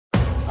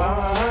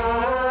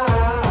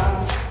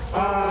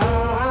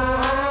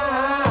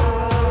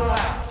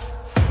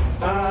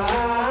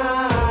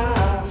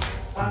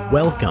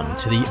Welcome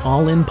to the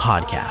All In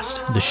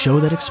Podcast, the show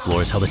that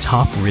explores how the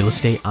top real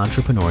estate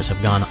entrepreneurs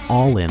have gone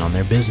all in on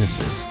their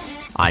businesses.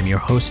 I'm your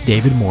host,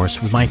 David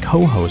Morse, with my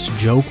co-host,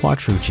 Joe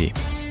Quattrucci,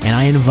 and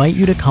I invite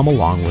you to come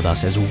along with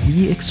us as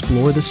we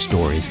explore the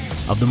stories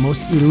of the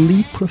most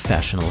elite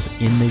professionals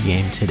in the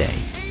game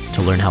today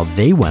to learn how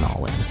they went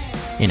all in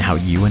and how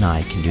you and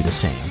I can do the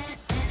same.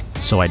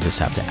 So I just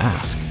have to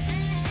ask,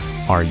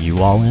 are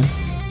you all in?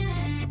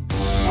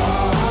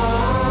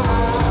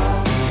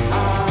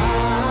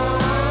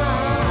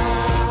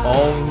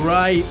 All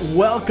right,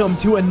 welcome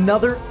to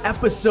another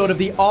episode of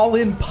the All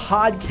In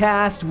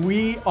Podcast.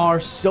 We are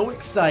so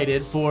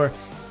excited for,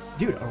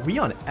 dude, are we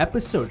on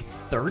episode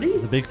 30?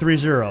 The big 30.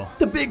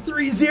 The big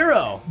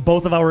 30.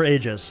 Both of our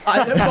ages.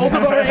 Both of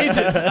our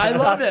ages. I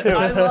love it.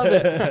 I love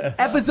it.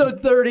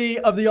 Episode 30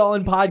 of the All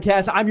In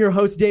Podcast. I'm your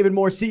host, David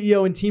Moore,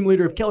 CEO and team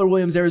leader of Keller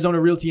Williams Arizona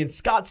Realty in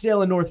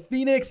Scottsdale and North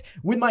Phoenix,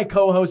 with my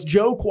co-host,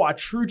 Joe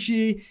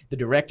Quattrucci, the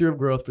director of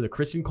growth for the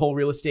Kristen Cole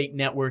Real Estate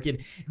Network. And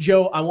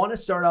Joe, I want to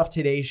start off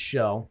today's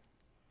show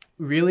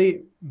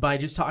really by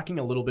just talking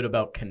a little bit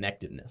about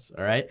connectedness,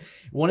 all right?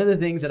 One of the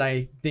things that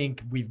I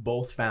think we've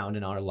both found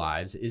in our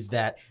lives is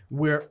that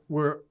we're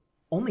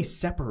only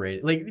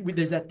separated. Like,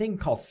 there's that thing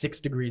called 6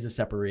 degrees of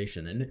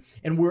separation,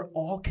 and we're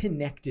all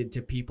connected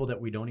to people that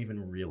we don't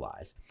even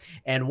realize.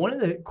 And one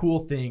of the cool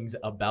things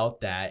about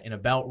that and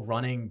about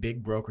running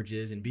big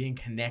brokerages and being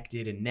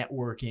connected and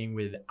networking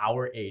with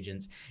our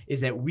agents is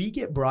that we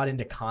get brought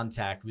into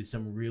contact with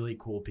some really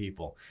cool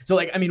people. So,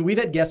 like, I mean, we've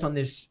had guests on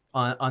this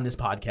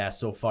podcast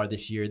so far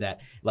this year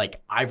that,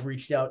 like, I've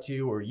reached out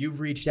to, or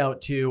you've reached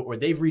out to, or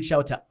they've reached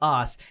out to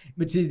us.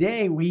 But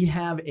today we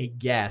have a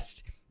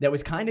guest that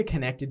was kind of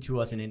connected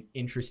to us in an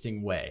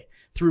interesting way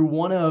through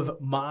one of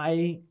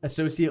my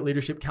Associate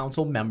Leadership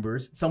Council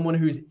members, someone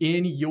who's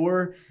in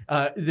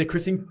the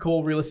Kristen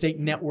Cole Real Estate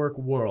Network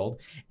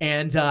world.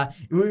 And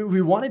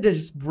we wanted to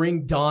just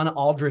bring Don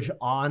Aldrich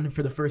on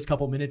for the first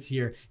couple minutes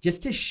here,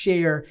 just to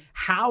share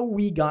how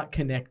we got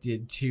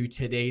connected to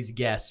today's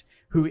guest,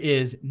 who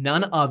is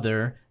none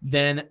other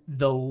than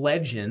the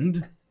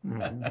legend,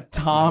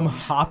 Tom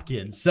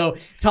Hopkins. So,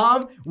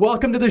 Tom,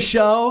 welcome to the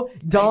show.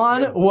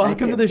 Don,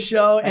 welcome to the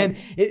show. And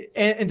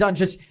Don,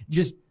 just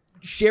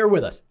share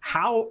with us,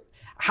 how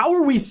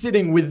are we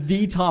sitting with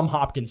the Tom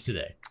Hopkins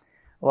today?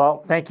 Well,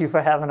 thank you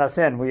for having us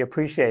in. We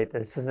appreciate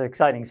this. This is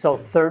exciting. So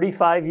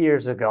 35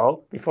 years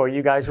ago, before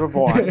you guys were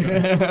born,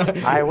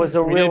 I was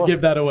a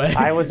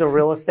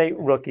real estate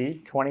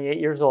rookie, 28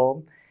 years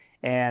old.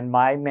 And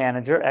my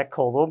manager at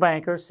Coldwell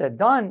Banker said,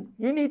 Don,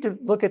 you need to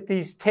look at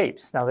these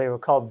tapes. Now, they were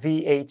called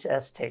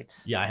VHS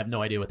tapes. Yeah, I have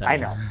no idea what that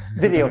means. I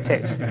know,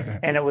 videotapes.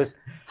 And it was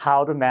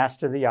How to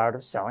Master the Art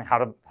of Selling,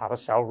 How to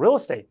Sell Real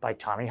Estate by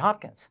Tommy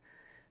Hopkins.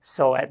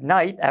 So at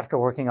night, after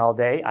working all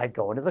day, I'd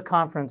go into the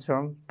conference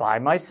room by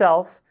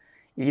myself,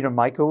 eat a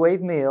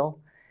microwave meal,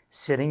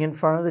 sitting in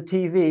front of the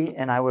TV,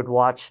 and I would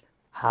watch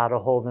How to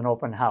Hold an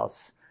Open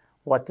House,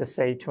 what to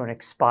say to an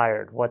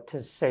expired, what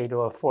to say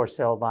to a for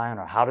sale buyer,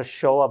 or how to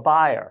show a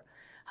buyer,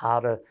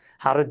 how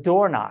to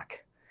door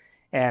knock.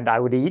 And I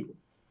would eat,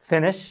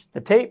 finish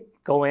the tape,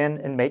 go in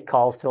and make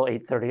calls till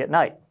 8:30 at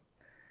night.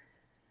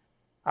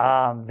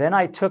 Then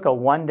I took a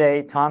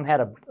one-day, Tom had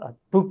a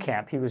boot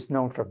camp. He was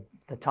known for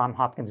the Tom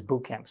Hopkins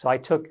boot camp. So I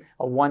took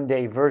a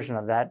one-day version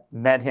of that,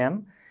 met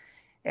him,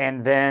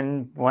 and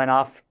then went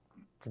off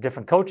to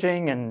different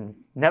coaching and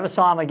never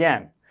saw him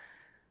again.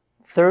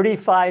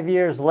 35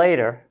 years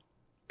later,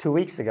 2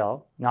 weeks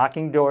ago,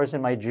 knocking doors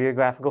in my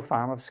geographical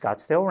farm of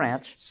Scottsdale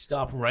Ranch.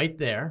 Stop right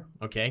there.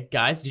 Okay,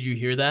 guys, did you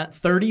hear that?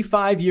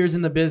 35 years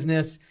in the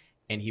business,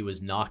 and he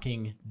was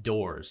knocking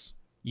doors.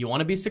 You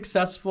want to be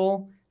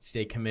successful?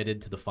 Stay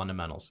committed to the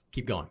fundamentals.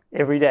 Keep going.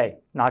 Every day,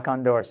 knock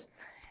on doors.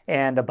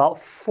 And about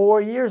 4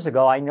 years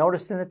ago, I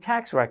noticed in the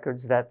tax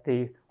records that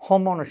the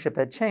home ownership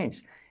had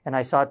changed. And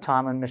I saw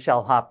Tom and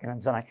Michelle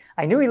Hopkins, and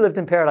I knew he lived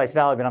in Paradise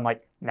Valley, but I'm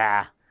like,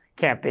 nah,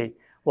 can't be.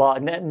 Well, I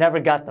never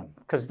got them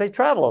because they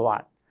travel a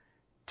lot.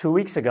 2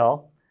 weeks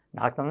ago,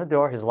 knocked on the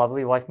door. His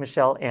lovely wife,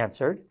 Michelle,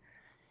 answered.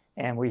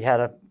 And we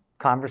had a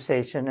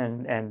conversation.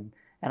 And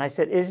I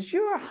said, is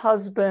your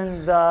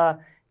husband, I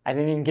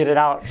didn't even get it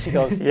out. She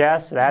goes,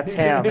 yes, that's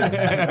him.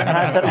 And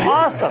I said,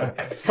 awesome.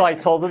 So I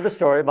told her the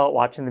story about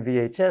watching the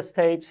VHS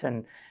tapes.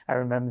 And I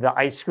remember the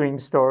ice cream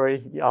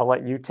story. I'll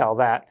let you tell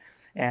that.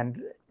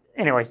 And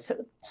anyway,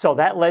 so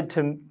that led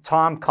to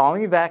Tom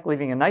calling me back,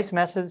 leaving a nice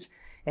message.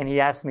 And he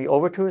asked me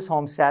over to his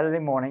home Saturday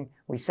morning.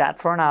 We sat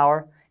for an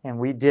hour, and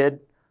we did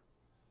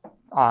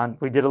a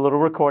little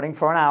recording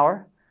for an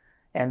hour,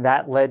 and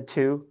that led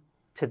to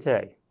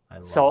today.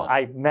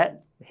 I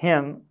met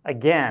him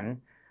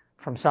again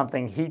from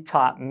something he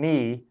taught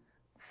me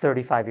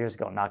 35 years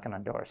ago, knocking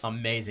on doors.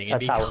 Amazing. So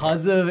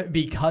and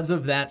because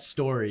of that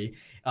story,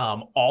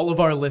 all of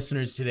our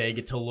listeners today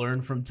get to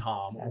learn from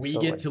Tom. Absolutely. We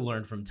get to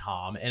learn from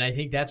Tom. And I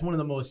think that's one of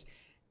the most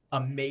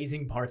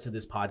amazing parts of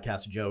this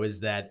podcast, Joe, is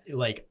that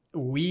like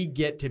we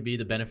get to be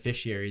the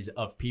beneficiaries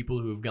of people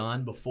who've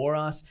gone before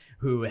us,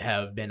 who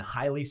have been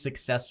highly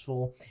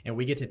successful, and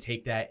we get to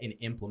take that and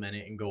implement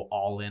it and go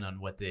all in on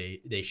what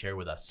they share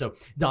with us. So,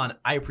 Don,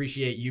 I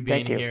appreciate you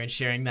being here and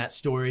sharing that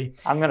story.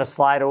 I'm going to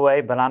slide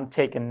away, but I'm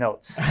taking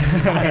notes.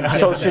 And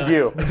so should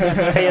you.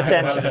 Pay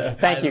attention.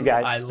 Thank you,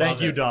 guys.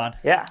 Thank you, Don.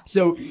 Yeah.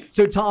 So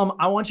Tom,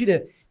 I want you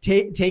to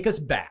take us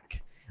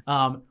back.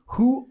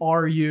 Who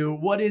are you?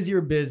 What is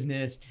your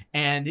business?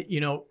 And,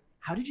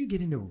 how did you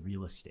get into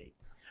real estate?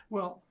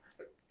 Well,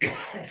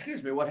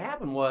 excuse me, what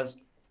happened was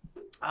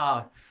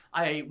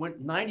I went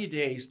 90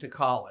 days to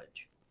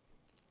college,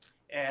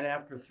 and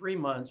after 3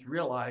 months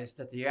realized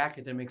that the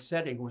academic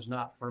setting was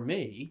not for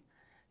me.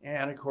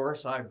 And of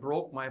course, I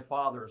broke my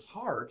father's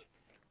heart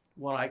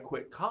when I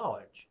quit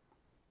college,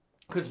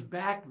 because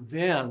back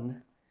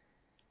then,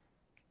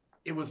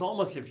 it was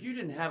almost, if you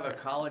didn't have a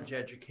college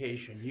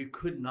education, you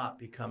could not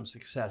become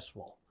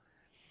successful.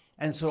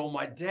 And so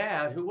my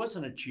dad, who was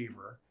an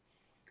achiever,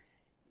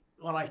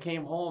 when I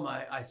came home,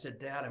 I said,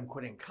 Dad, I'm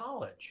quitting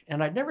college.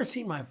 And I'd never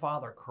seen my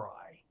father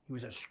cry. He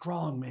was a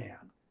strong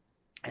man.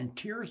 And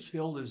tears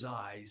filled his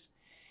eyes.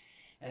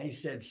 And he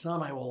said,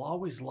 son, I will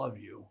always love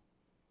you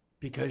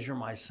because you're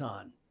my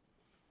son.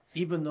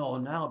 Even though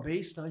now,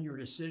 based on your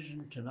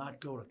decision to not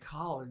go to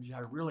college, I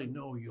really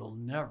know you'll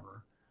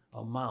never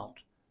amount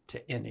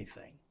to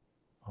anything.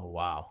 Oh,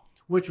 wow.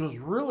 Which was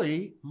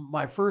really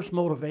my first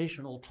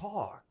motivational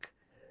talk.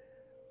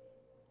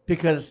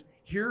 Because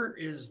here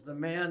is the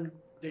man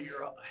that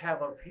you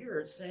have up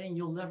here saying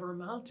you'll never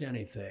amount to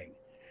anything.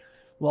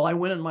 Well, I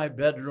went in my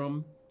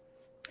bedroom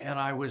and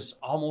I was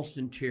almost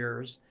in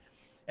tears.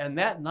 And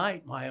that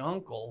night, my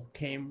uncle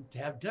came to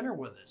have dinner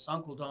with us,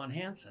 Uncle Don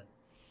Hansen.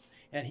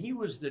 And he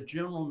was the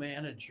general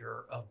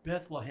manager of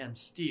Bethlehem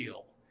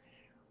Steel,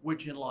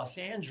 which in Los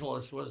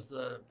Angeles was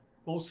the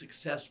most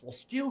successful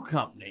steel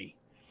company.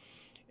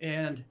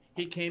 And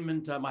he came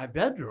into my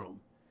bedroom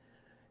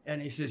and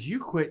he says, you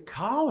quit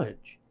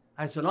college.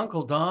 I said,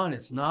 Uncle Don,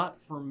 it's not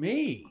for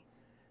me.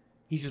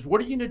 He says,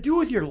 what are you going to do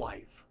with your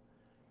life?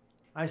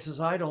 I says,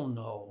 I don't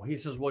know. He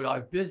says,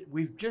 well,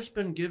 we've just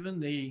been given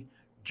the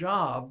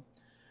job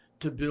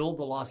to build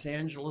the Los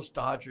Angeles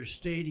Dodgers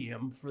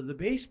Stadium for the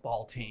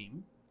baseball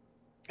team,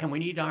 and we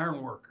need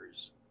iron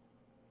workers.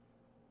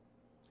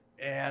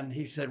 And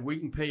he said, we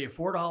can pay you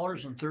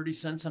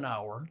 $4.30 an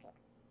hour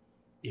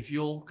if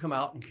you'll come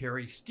out and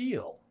carry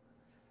steel.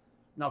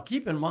 Now,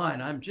 keep in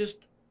mind, I'm just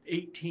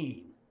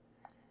 18.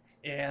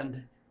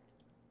 And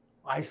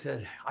I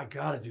said, I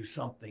got to do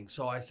something.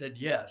 So I said,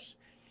 yes.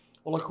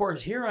 Well, of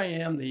course, here I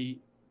am, the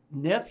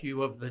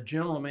nephew of the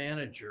general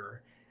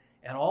manager,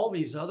 and all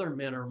these other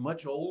men are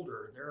much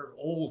older. They're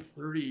old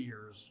 30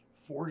 years,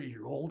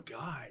 40-year-old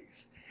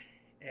guys.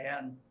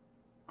 And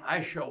I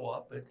show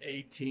up at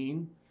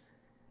 18.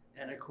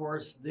 And of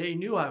course, they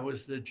knew I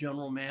was the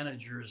general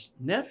manager's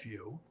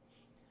nephew.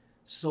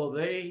 So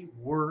they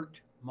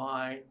worked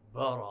my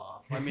butt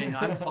off. I mean,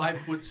 I'm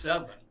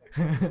 5'7".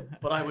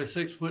 But I was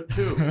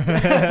 6'2".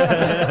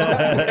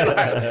 When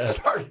I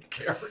started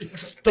carrying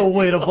steel. The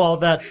weight of all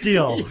that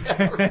steel.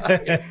 Yeah,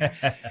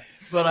 right.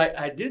 But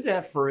I did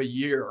that for a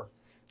year,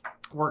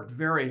 worked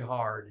very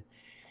hard,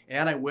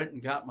 and I went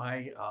and got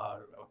my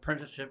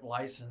apprenticeship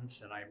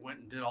license, and I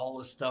went and did all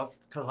this stuff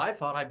because I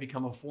thought I'd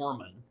become a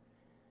foreman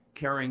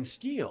carrying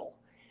steel.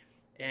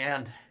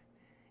 And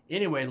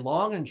anyway,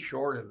 long and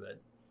short of it,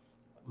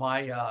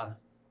 my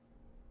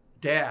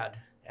dad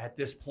at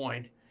this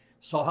point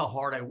saw how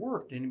hard I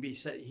worked, and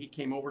he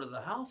came over to the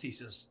house. He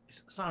says,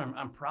 son,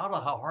 I'm proud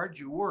of how hard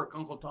you work.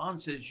 Uncle Don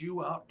says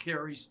you out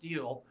carry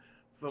steel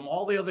from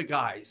all the other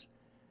guys.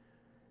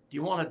 Do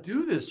you want to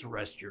do this the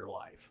rest of your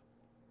life?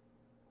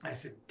 I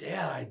said,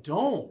 Dad, I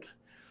don't.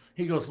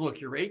 He goes,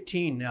 look, you're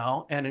 18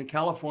 now, and in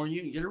California,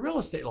 you can get a real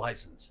estate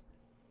license.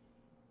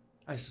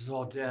 I says,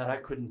 oh, Dad, I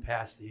couldn't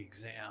pass the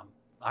exam.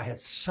 I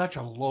had such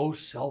a low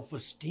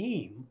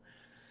self-esteem.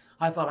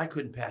 I thought I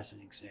couldn't pass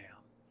an exam.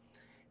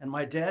 And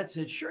my dad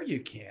said, sure you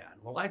can.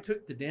 Well, I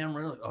took the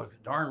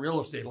darn real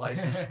estate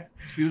license,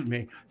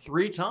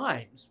 3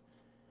 times.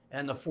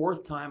 And the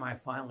 4th time I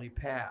finally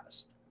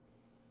passed.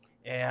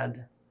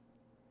 And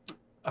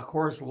of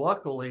course,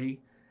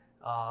 luckily,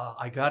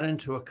 I got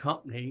into a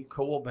company,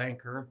 Coldwell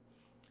Banker,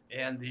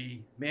 and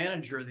the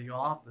manager of the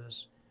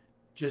office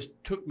just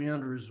took me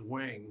under his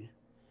wing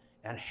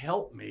and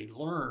helped me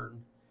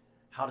learn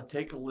how to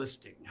take a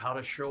listing, how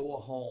to show a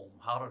home,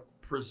 how to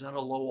present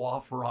a low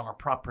offer on a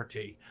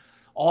property,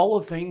 all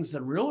the things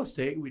in real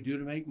estate we do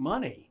to make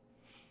money.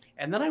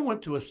 And then I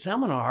went to a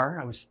seminar.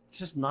 I was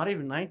just not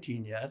even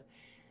 19 yet.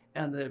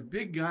 And the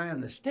big guy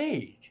on the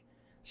stage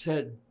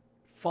said,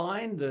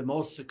 find the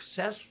most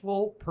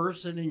successful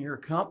person in your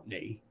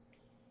company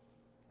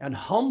and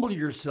humble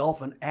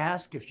yourself and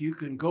ask if you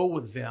can go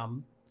with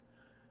them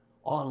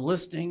on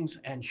listings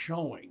and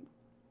showing.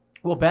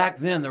 Well, back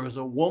then there was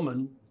a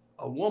woman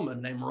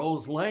named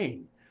Rose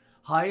Lane,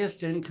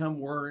 highest income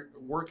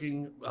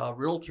working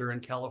realtor in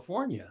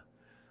California.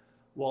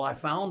 Well, I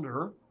found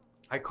her.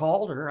 I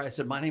called her. I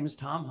said, my name is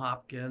Tom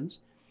Hopkins.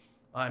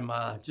 I'm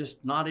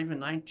just not even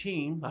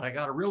 19, but I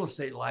got a real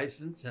estate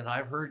license, and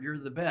I've heard you're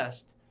the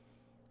best.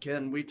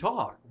 Can we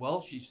talk?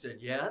 Well, she said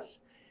yes,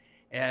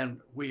 and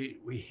we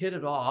hit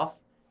it off,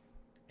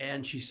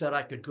 and she said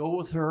I could go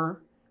with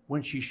her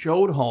when she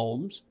showed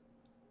homes,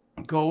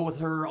 go with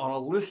her on a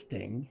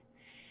listing,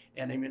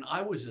 and I mean,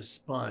 I was a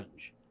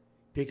sponge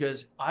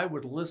because I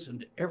would listen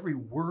to every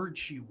word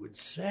she would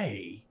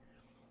say,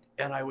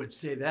 and I would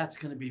say, that's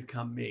going to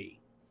become me.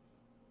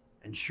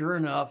 And sure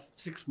enough,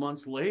 6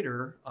 months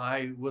later,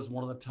 I was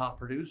one of the top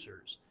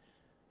producers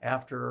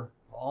after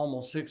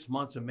almost 6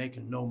 months of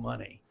making no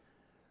money.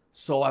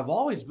 So I've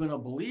always been a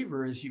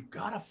believer is you've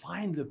got to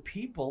find the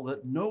people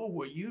that know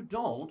what you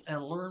don't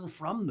and learn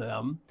from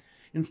them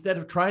instead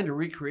of trying to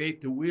recreate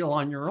the wheel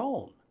on your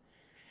own.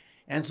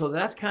 And so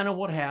that's kind of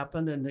what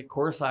happened. And of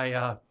course,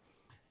 I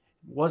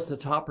was the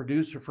top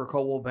producer for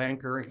Coldwell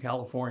Banker in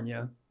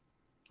California.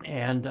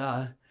 And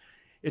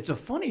it's a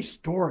funny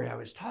story. I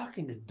was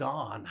talking to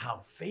Don how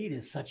fate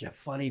is such a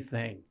funny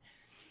thing.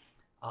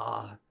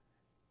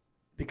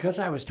 Because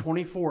I was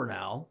 24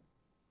 now,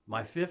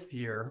 my 5th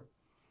year,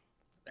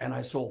 and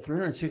I sold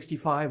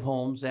 365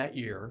 homes that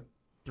year.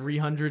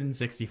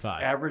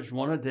 365. Averaged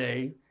one a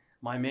day.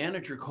 My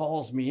manager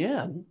calls me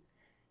in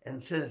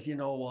and says, you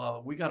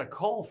know, we got a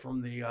call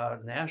from the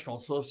National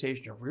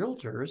Association of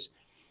Realtors,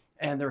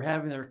 and they're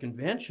having their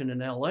convention in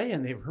LA,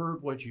 and they've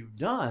heard what you've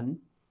done,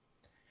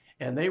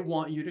 and they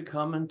want you to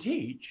come and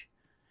teach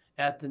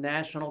at the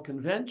national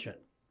convention.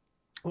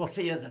 Well,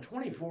 see, as a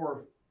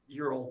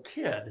 24-year-old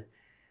kid,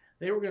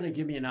 they were going to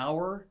give me an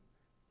hour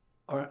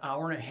or an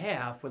hour and a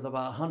half with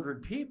about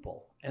 100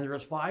 people. And there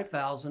was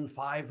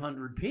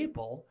 5,500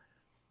 people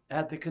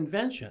at the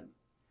convention.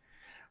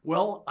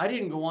 Well, I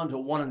didn't go on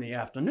till 1 in the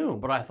afternoon,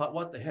 but I thought,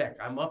 what the heck?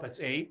 I'm up at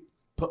 8,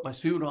 put my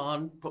suit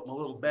on, put my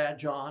little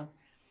badge on,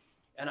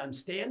 and I'm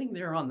standing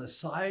there on the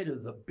side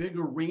of the big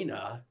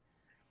arena,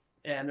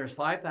 and there's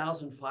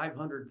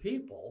 5,500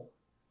 people,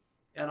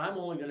 and I'm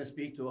only going to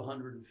speak to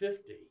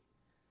 150.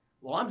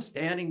 Well, I'm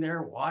standing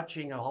there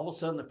watching, and all of a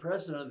sudden the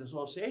president of the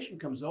association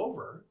comes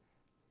over,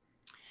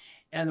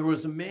 and there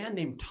was a man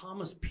named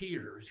Thomas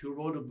Peters who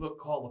wrote a book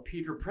called The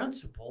Peter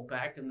Principle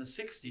back in the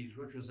 60s,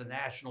 which was a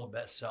national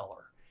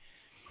bestseller.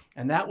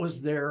 And that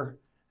was their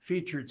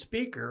featured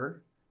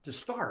speaker to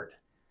start.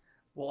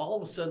 Well,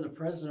 all of a sudden the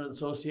president of the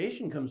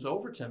association comes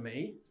over to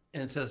me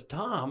and says,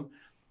 Thomas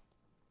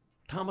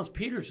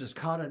Peters is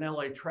caught in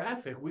LA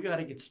traffic. We got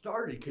to get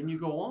started. Can you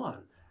go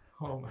on?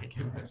 Oh my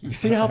goodness. You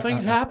see how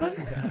things happen?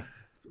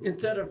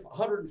 Instead of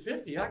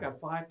 150, I got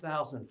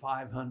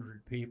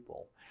 5,500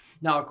 people.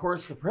 Now, of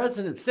course, the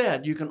president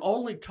said you can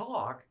only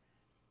talk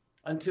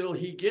until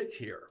he gets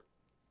here.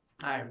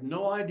 I have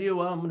no idea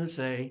what I'm going to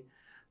say,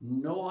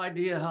 no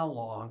idea how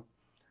long.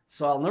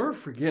 So I'll never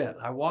forget.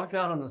 I walked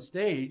out on the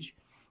stage,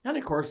 and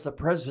of course, the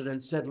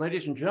president said,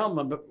 ladies and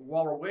gentlemen, but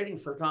while we're waiting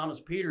for Thomas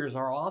Peters,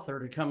 our author,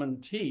 to come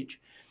and teach,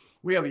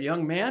 we have a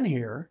young man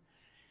here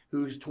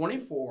who's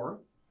 24,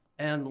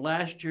 and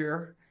last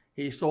year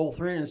he sold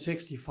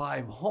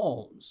 365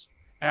 homes,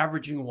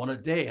 averaging one a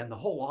day. And the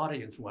whole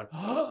audience went,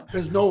 oh,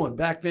 there's no one.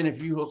 Back then,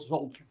 if you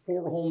sold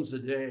 4 homes a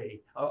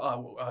day,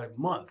 a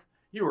month,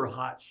 you were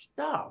hot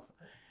stuff.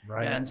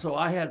 Right. And so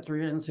I had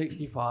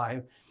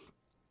 365.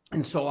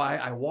 And so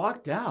I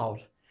walked out,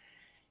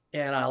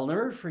 and I'll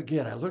never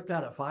forget, I looked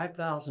out at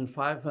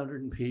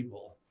 5,500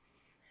 people,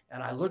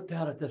 and I looked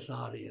out at this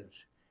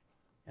audience,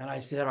 and I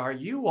said, are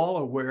you all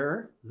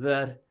aware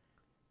that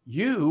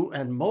you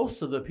and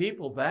most of the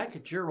people back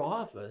at your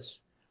office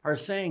are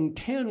saying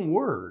 10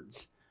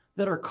 words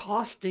that are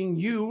costing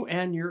you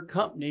and your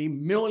company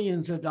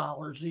millions of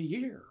dollars a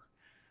year?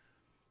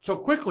 So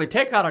quickly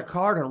take out a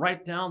card and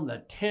write down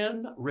the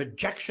 10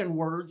 rejection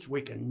words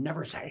we can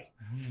never say.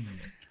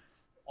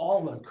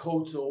 All the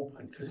codes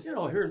open, because, you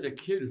know, here's a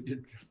kid who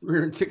did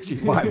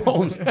 365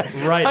 homes.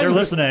 Right, they're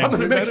listening. I'm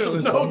going to make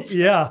some notes.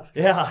 Yeah,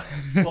 yeah.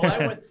 Well,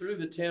 I went through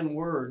the 10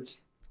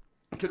 words.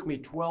 It took me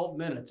 12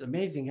 minutes.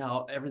 Amazing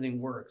how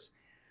everything works.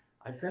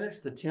 I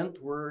finished the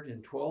 10th word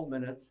in 12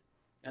 minutes,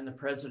 and the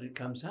president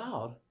comes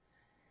out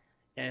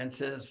and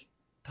says,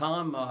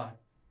 Thomas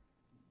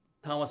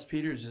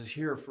Peters is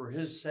here for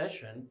his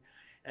session.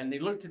 And they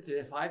looked at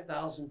the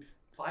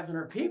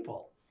 5,500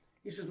 people.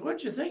 He says,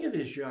 what'd you think of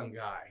this young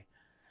guy?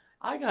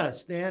 I got a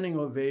standing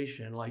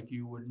ovation like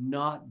you would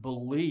not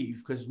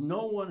believe, because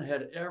no one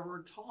had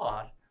ever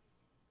taught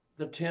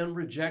the 10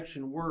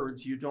 rejection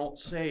words you don't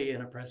say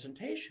in a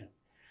presentation.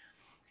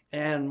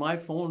 And my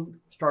phone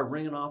started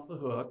ringing off the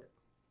hook.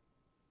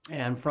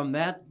 And from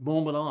that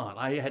moment on,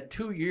 I had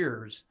 2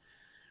 years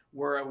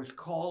where I was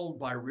called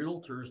by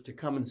realtors to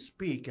come and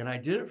speak, and I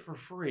did it for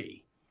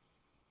free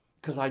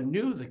because I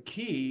knew the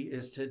key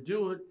is to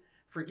do it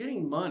for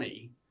getting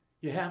money.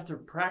 You have to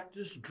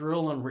practice,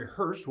 drill, and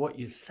rehearse what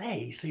you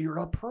say so you're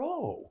a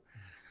pro.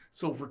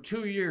 So for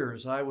 2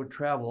 years, I would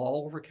travel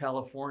all over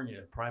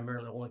California,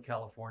 primarily only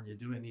California,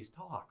 doing these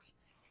talks.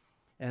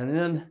 And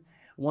then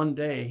one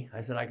day,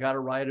 I said, I got to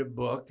write a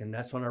book, and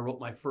that's when I wrote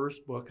my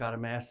first book, How to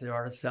Master the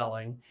Art of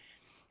Selling.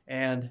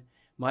 And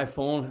my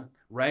phone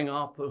rang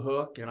off the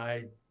hook, and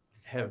I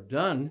have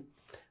done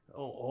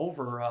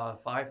over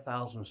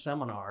 5,000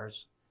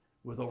 seminars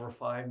with over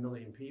 5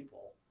 million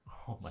people.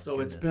 Oh my so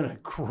goodness. It's been a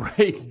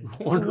great,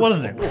 wonderful What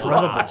an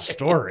incredible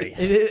story.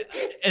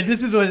 And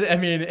this is what I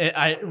mean.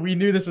 We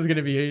knew this was going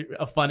to be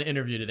a fun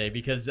interview today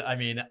because I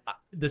mean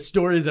the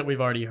stories that we've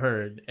already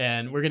heard,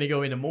 and we're going to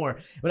go into more.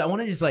 But I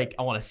want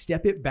to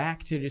step it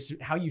back to just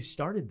how you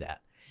started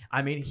that.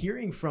 I mean,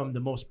 hearing from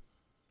the most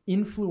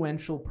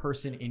influential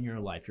person in your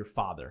life, your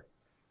father.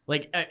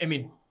 Like, I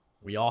mean,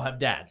 we all have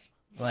dads.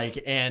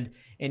 Like, and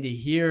to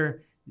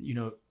hear,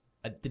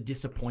 the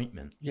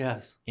disappointment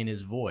in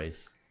his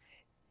voice.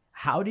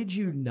 How did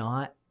you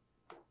not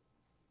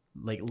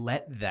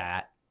let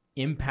that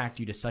impact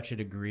you to such a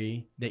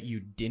degree that you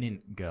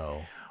didn't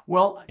go?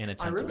 Well, and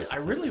I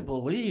really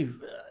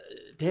believe,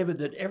 David,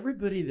 that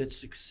everybody that's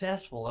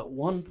successful at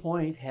one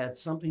point had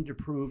something to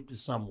prove to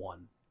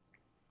someone.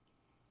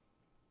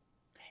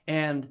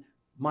 And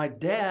my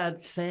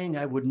dad saying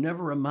I would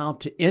never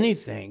amount to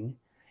anything,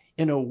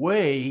 in a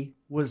way,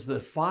 was the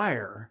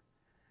fire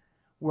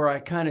where I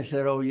kind of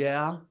said, oh,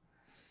 yeah?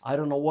 I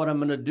don't know what I'm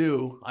going to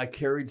do. I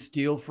carried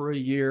steel for a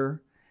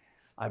year.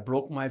 I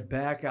broke my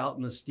back out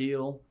in the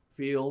steel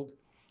field.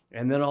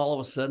 And then all of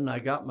a sudden, I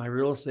got my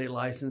real estate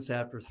license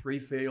after 3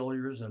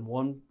 failures and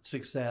 1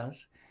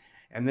 success.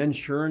 And then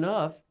sure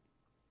enough,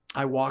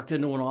 I walked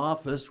into an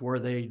office where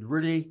they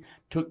really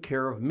took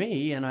care of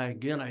me. And I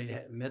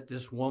met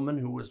this woman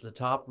who was the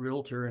top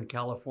realtor in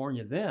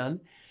California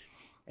then.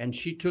 And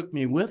she took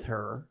me with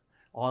her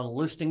on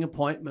listing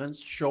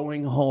appointments,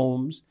 showing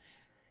homes.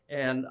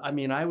 And I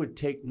mean, I would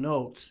take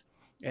notes,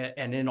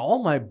 and in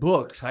all my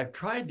books, I've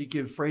tried to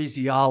give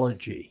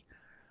phraseology,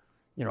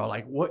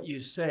 like what you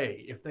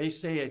say. If they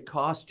say it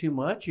costs too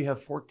much, you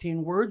have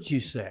 14 words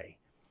you say.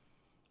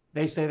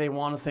 They say they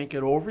want to think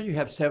it over, you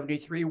have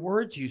 73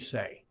 words you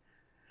say.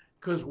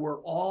 Because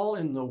we're all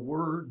in the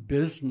word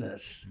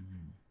business.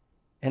 Mm-hmm.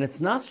 And it's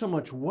not so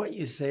much what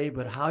you say,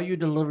 but how you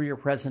deliver your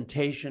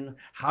presentation,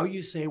 how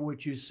you say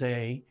what you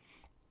say.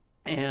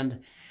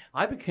 And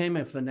I became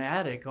a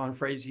fanatic on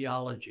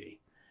phraseology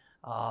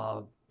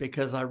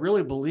because I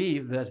really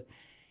believe that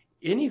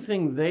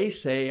anything they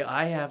say,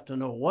 I have to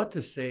know what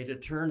to say to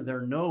turn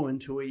their no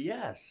into a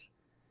yes.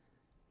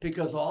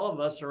 Because all of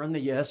us are in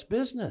the yes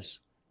business.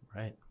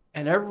 Right.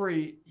 And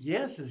every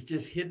yes is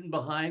just hidden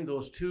behind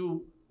those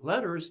 2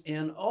 letters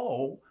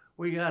N-O.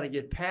 We got to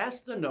get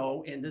past the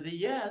no into the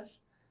yes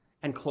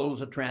and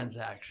close a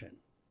transaction.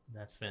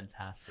 That's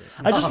fantastic.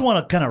 I just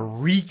want to kind of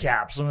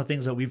recap some of the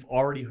things that we've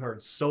already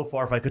heard so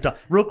far, if I could talk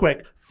real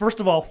quick. First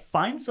of all,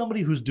 find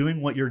somebody who's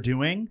doing what you're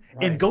doing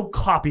and go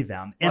copy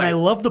them. And I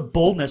love the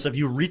boldness of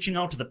you reaching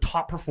out to the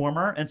top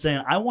performer and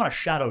saying, I want to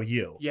shadow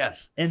you.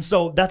 Yes. And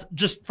so that's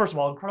just, first of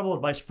all, incredible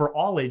advice for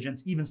all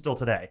agents, even still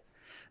today.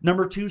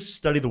 Number 2,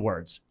 study the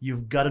words.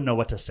 You've got to know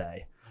what to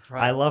say.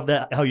 Right. I love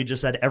that how you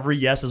just said every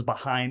yes is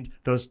behind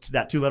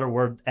that 2-letter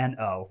word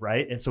N-O,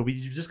 right? And so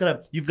you've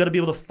got to be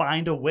able to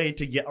find a way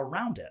to get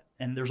around it.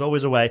 And there's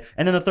always a way.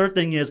 And then the third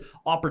thing is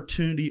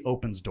opportunity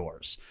opens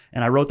doors.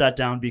 And I wrote that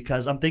down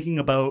because I'm thinking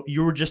about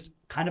you were just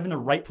kind of in the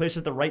right place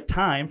at the right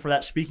time for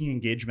that speaking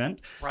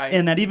engagement. Right.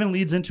 And that even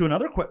leads into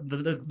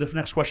the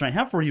next question I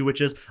have for you, which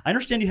is, I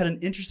understand you had an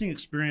interesting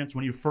experience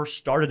when you first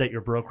started at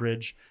your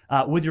brokerage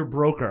with your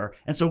broker.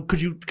 And so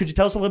could you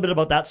tell us a little bit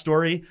about that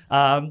story,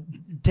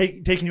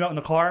 taking you out in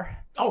the car?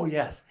 Oh,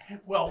 yes.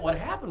 Well, what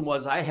happened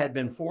was I had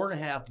been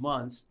 4.5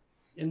 months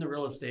in the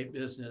real estate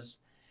business.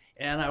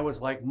 And I was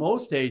like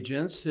most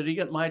agents, sitting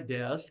at my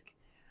desk,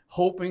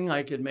 hoping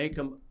I could make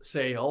a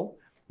sale,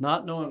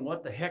 not knowing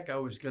what the heck I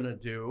was going to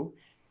do.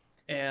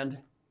 And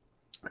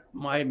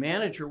my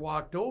manager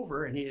walked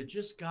over, and he had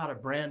just got a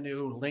brand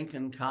new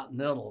Lincoln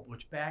Continental,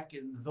 which back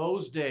in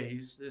those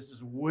days, this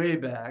is way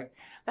back,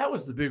 that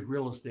was the big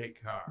real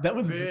estate car. That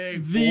was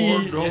big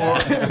 4-door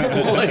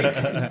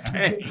Lincoln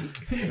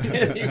tank.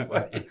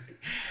 Anyway.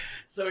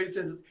 So he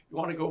says, you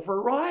want to go for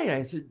a ride?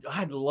 I said,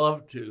 I'd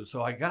love to.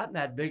 So I got in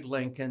that big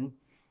Lincoln,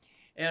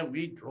 and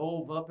we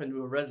drove up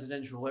into a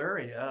residential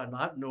area,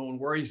 not knowing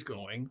where he's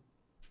going.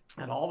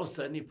 And all of a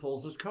sudden, he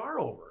pulls his car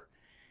over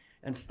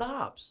and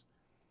stops.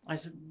 I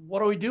said,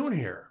 what are we doing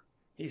here?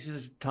 He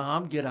says,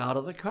 Tom, get out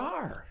of the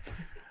car.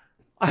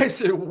 I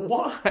said,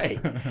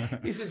 why?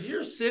 He says,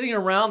 you're sitting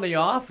around the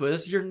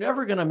office. You're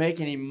never going to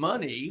make any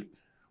money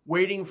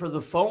waiting for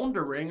the phone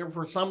to ring or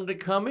for someone to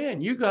come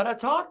in. You got to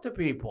talk to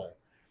people.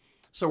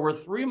 So we're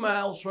 3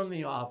 miles from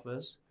the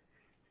office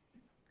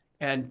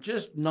and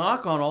just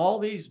knock on all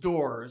these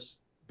doors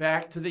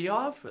back to the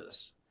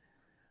office.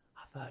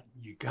 I thought,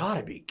 you got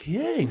to be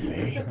kidding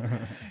me.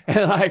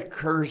 And I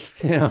cursed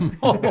him.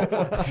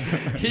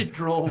 He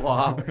drove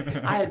off.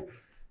 I had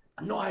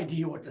no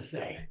idea what to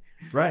say.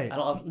 Right.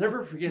 And I'll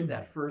never forget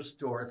that first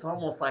door. It's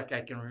almost like I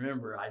can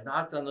remember. I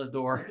knocked on the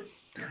door,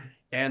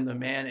 and the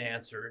man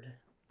answered.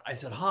 I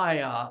said,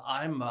 hi,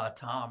 I'm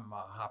Tom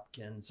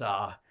Hopkins.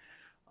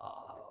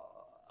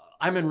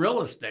 I'm in real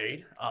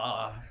estate.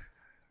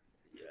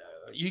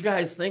 You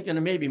guys thinking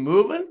of maybe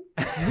moving?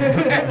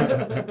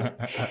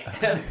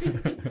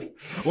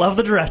 Love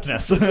the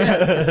directness.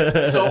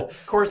 Yes. So,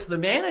 of course, the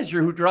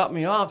manager who dropped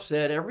me off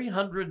said every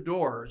 100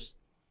 doors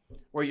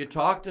where you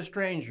talk to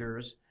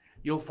strangers,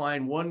 you'll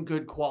find one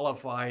good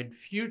qualified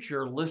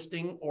future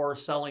listing or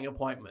selling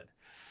appointment.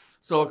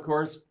 So, of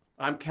course,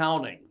 I'm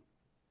counting.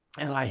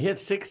 And I hit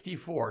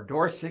 64,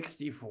 door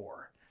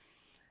 64.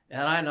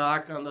 And I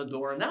knock on the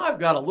door. Now I've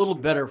got a little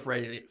better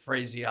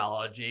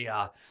phraseology.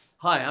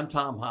 Hi, I'm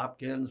Tom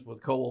Hopkins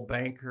with Coldwell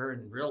Banker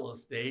and real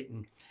estate.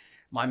 And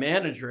my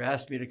manager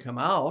asked me to come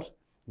out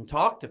and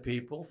talk to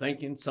people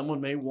thinking someone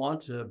may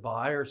want to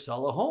buy or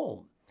sell a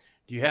home.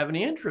 Do you have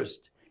any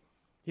interest?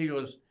 He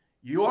goes,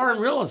 you are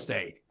in real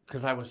estate?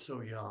 Because I was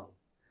so young.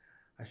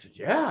 I said,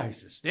 yeah. He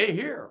said, stay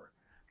here.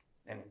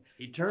 And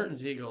he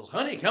turns, he goes,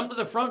 honey, come to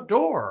the front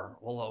door.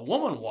 Well, a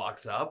woman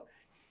walks up,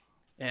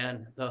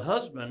 and the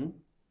husband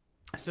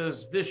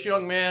says, this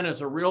young man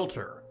is a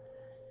realtor.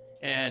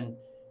 And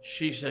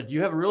she said,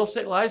 you have a real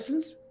estate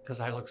license? Because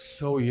I look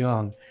so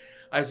young.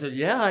 I said,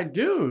 yeah, I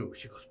do.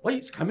 She goes,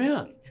 please come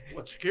in.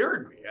 What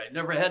scared me, I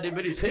never had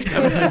anybody say,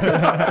 come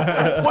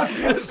in. What's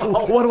this?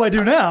 What do I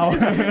do now?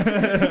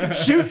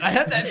 Shoot, I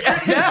had that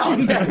script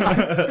down.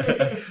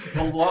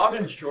 The long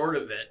and short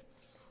of it,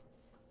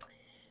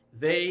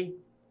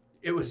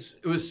 it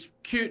was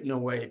cute in a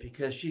way,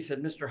 because she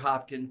said, Mr.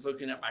 Hopkins,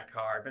 looking at my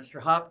card,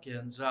 Mr.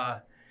 Hopkins,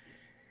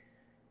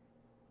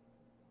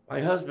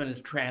 my husband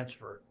is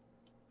transferred,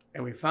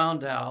 and we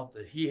found out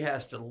that he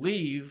has to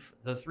leave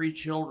the 3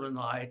 children and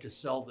I to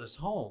sell this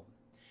home.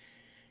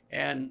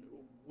 And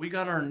we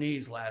got on our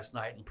knees last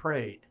night and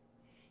prayed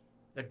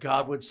that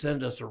God would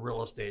send us a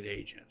real estate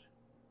agent.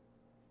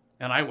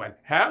 And I went,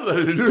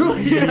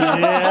 hallelujah.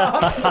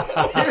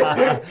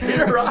 Yeah.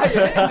 Here I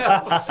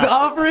am.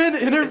 Sovereign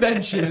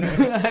intervention.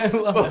 I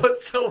love it.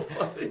 What's so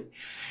funny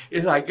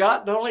is I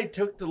not only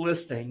took the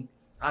listing,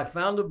 I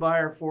found a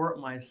buyer for it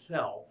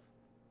myself,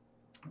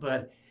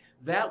 but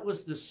that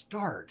was the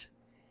start.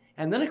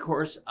 And then, of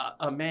course,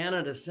 a man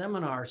at a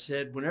seminar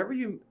said, whenever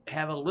you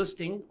have a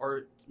listing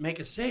or make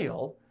a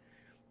sale,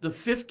 the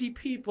 50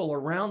 people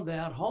around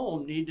that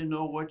home need to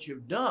know what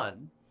you've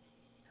done,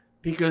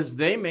 because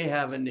they may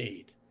have a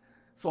need.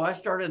 So I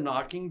started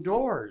knocking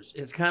doors.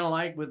 It's kind of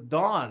like with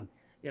Don.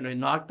 He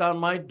knocked on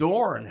my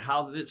door, and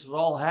how this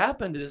all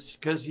happened is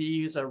because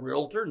he's a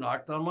realtor,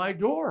 knocked on my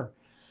door.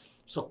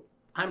 So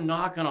I'm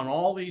knocking on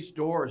all these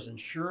doors, and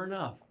sure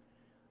enough,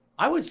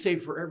 I would say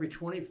for every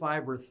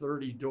 25 or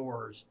 30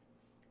 doors,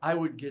 I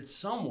would get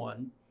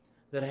someone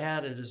that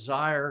had a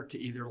desire to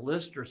either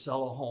list or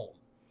sell a home.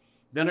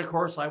 Then, of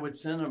course, I would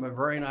send them a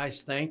very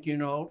nice thank you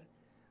note.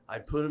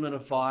 I'd put them in a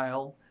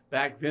file.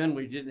 Back then,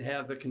 we didn't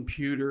have the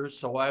computers,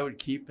 so I would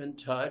keep in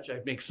touch.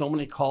 I'd make so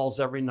many calls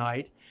every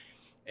night.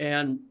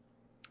 And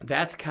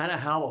that's kind of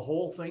how the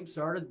whole thing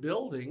started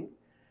building.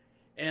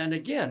 And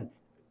again,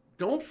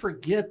 don't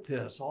forget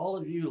this, all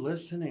of you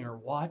listening or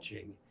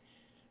watching.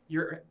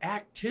 Your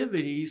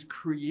activities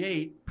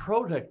create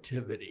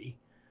productivity,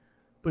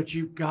 but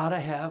you've got to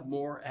have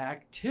more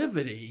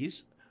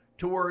activities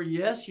to where,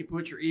 yes, you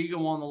put your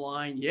ego on the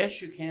line.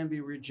 Yes, you can be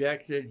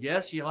rejected.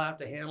 Yes, you'll have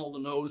to handle the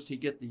no's to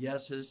get the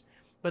yeses.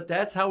 But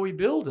that's how we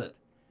build it.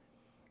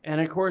 And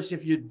of course,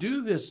 if you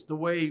do this the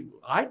way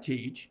I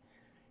teach,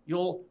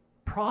 you'll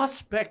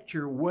prospect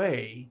your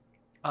way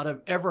out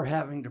of ever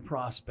having to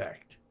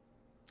prospect.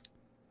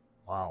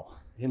 Wow.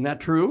 Isn't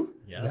that true?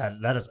 Yes.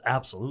 That is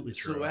absolutely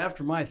true. So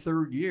after my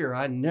 3rd year,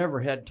 I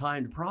never had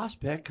time to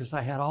prospect because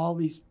I had all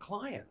these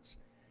clients.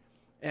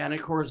 And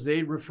of course,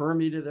 they'd refer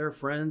me to their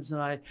friends,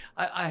 and I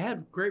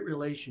had great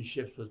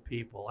relationships with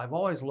people. I've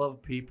always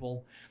loved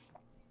people.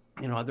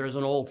 There's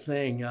an old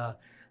saying,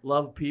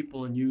 love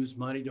people and use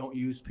money, don't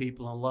use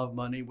people and love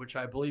money, which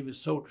I believe is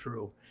so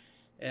true.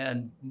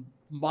 And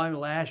my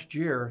last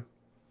year,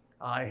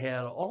 I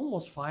had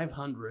almost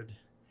 500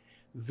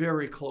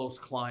 very close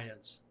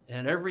clients.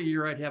 And every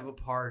year I'd have a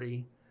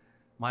party.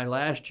 My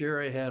last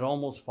year, I had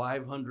almost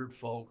 500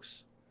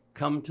 folks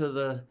come to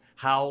the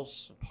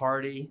house,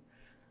 party.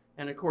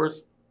 And of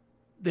course,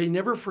 they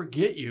never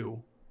forget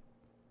you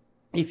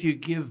if you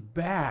give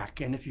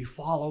back and if you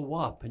follow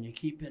up and you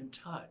keep in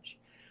touch.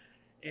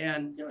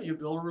 And you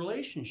build a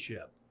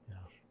relationship,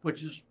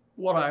 which is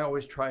what I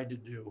always tried to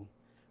do.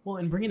 Well,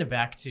 and bringing it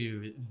back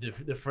to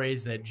the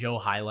phrase that Joe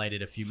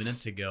highlighted a few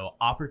minutes ago,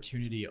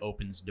 opportunity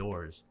opens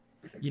doors.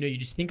 You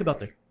just think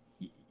about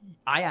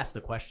I asked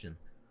the question,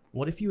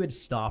 what if you had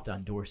stopped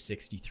on door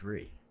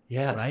 63?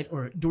 Yes. Right?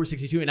 Or door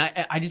 62. And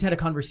I just had a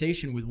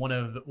conversation with one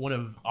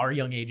of our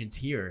young agents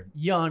here,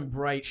 young,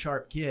 bright,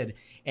 sharp kid,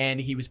 and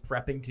he was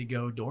prepping to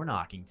go door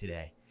knocking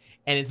today.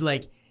 And it's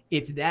like,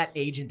 it's that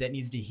agent that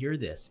needs to hear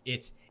this.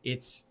 It's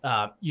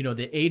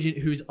the agent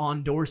who's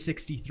on door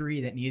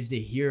 63 that needs to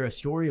hear a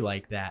story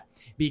like that,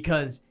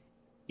 because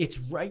it's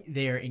right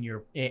there in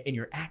your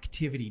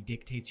activity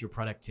dictates your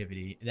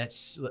productivity.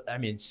 That's,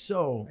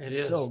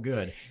 so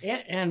good.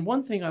 And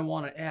one thing I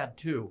want to add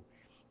too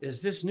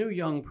is this new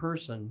young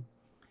person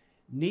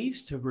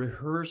needs to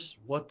rehearse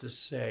what to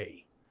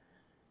say.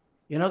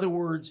 In other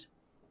words,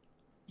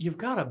 you've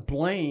got to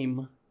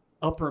blame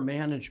upper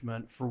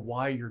management for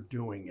why you're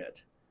doing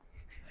it.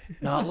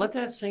 Now, let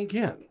that sink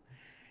in.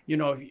 You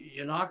know, if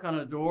you knock on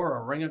a door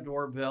or ring a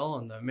doorbell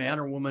and the man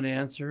or woman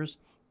answers,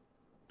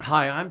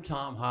 "Hi, I'm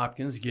Tom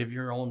Hopkins," give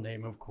your own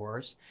name, of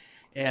course,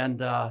 and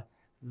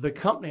the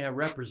company I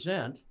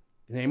represent,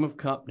 name of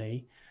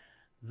company,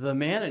 the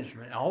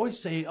management, I always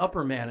say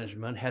upper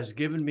management, has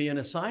given me an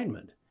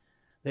assignment.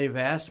 They've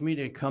asked me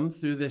to come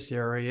through this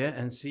area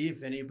and see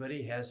if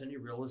anybody has any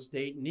real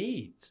estate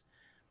needs.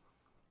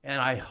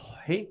 And I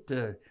hate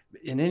to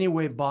in any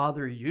way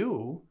bother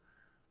you,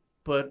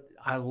 but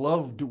I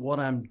love what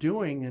I'm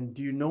doing. And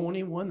do you know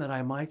anyone that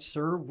I might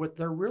serve with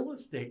their real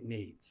estate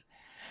needs?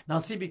 Now,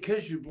 see,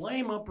 because you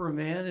blame upper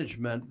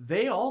management,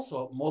 they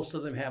also, most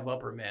of them have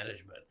upper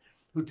management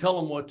who tell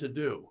them what to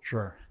do.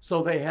 Sure.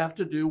 So they have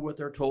to do what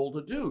they're told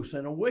to do. So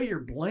in a way, you're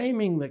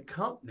blaming the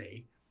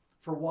company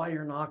for why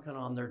you're knocking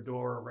on their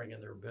door or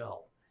ringing their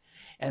bell.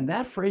 And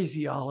that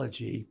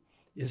phraseology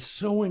is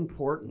so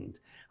important.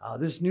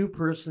 This new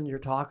person you're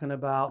talking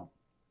about,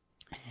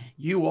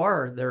 you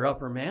are their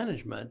upper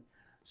management,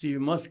 so you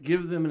must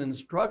give them an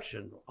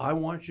instruction. I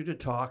want you to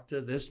talk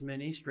to this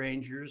many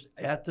strangers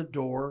at the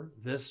door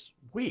this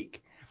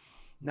week.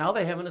 Now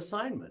they have an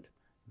assignment.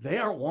 They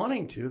aren't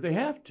wanting to, they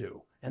have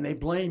to. And they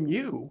blame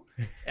you.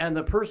 And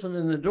the person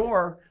in the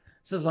door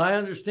says, "I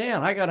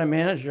understand. I got a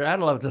manager. I'd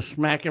love to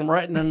smack him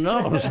right in the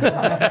nose."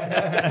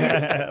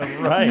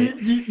 Right.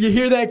 You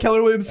hear that,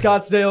 Keller Williams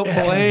Scottsdale?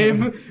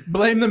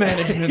 Blame the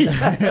management.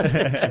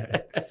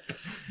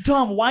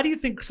 Tom, why do you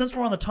think, since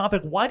we're on the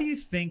topic, why do you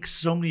think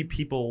so many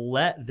people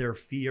let their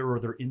fear or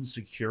their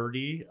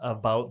insecurity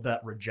about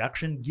that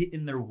rejection get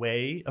in their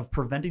way of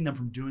preventing them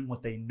from doing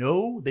what they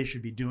know they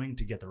should be doing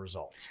to get the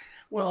results?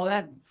 Well,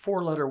 that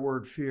four-letter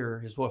word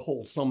fear is what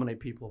holds so many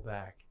people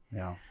back.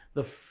 Yeah.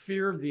 The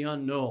fear of the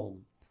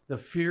unknown, the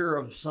fear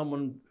of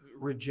someone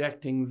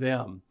rejecting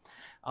them.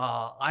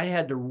 I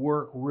had to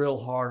work real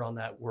hard on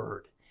that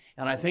word.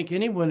 And I think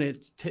anyone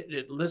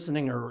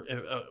listening or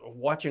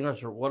watching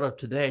us or what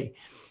today,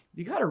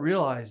 you got to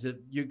realize that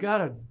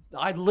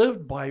I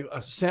lived by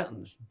a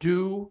sentence: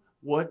 do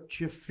what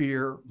you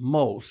fear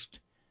most,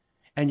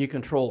 and you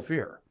control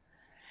fear.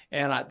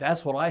 And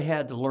that's what I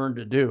had to learn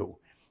to do.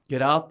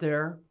 Get out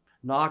there,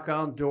 knock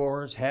on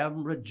doors, have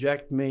them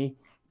reject me.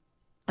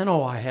 I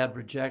know I had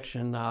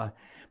rejection,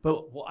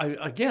 but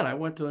I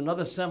went to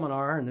another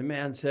seminar and the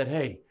man said,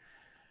 "Hey,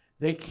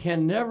 they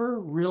can never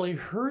really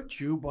hurt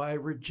you by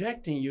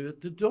rejecting you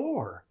at the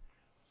door."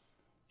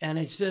 And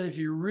he said, if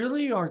you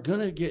really are going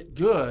to get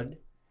good,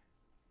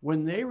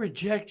 when they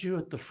reject you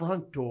at the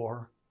front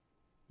door,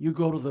 you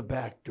go to the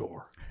back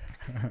door.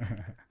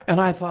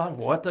 And I thought,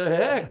 what the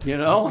heck,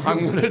 I'm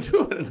going to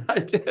do it. And I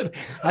did.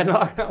 I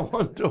knocked on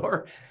one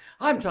door.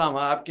 "I'm Tom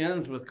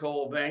Hopkins with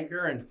Coldwell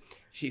Banker." And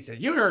she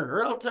said, "You're a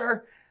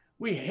realtor?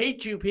 We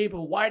hate you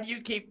people. Why do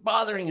you keep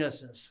bothering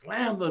us?" And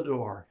slammed the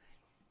door.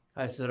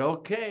 I said,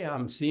 "Okay,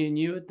 I'm seeing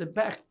you at the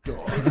back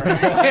door."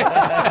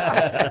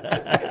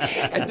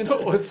 And you know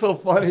what was so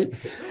funny?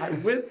 I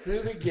went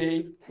through the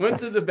gate, went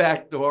to the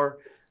back door,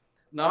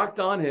 knocked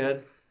on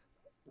it.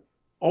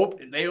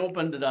 They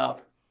opened it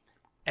up,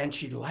 and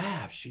she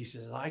laughed. She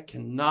says, "I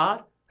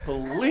cannot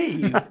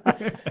believe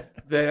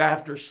that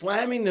after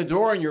slamming the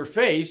door in your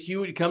face,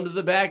 you would come to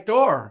the back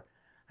door."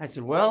 I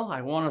said, "Well,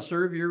 I want to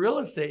serve your real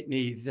estate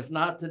needs. If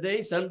not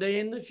today, someday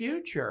in the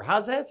future.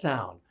 How's that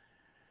sound?"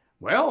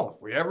 "Well,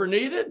 if we ever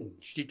need it." And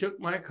she took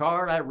my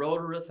card. I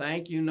wrote her a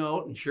thank you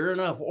note. And sure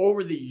enough,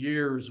 over the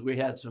years, we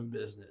had some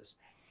business.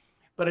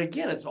 But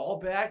again, it's all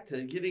back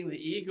to getting the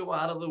ego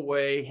out of the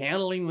way,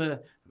 handling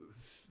the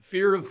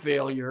fear of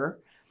failure.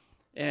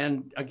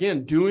 And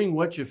again, doing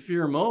what you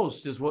fear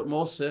most is what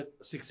most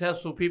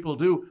successful people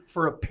do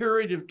for a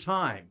period of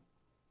time,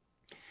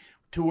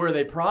 to where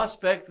they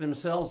prospect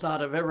themselves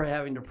out of ever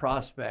having to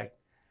prospect,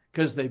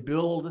 because they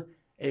build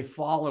a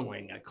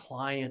following, a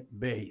client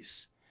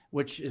base,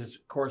 which is,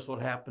 of course,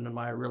 what happened in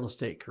my real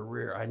estate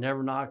career. I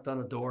never knocked on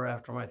a door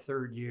after my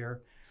third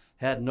year,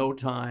 had no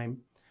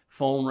time,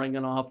 phone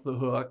ringing off the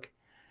hook.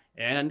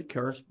 And of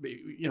course,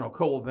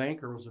 Coldwell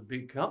Banker was a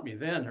big company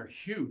then. They're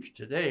huge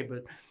today,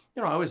 but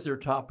I was their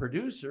top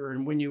producer.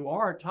 And when you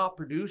are a top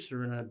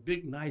producer in a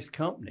big, nice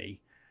company,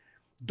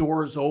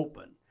 doors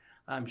open.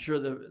 I'm sure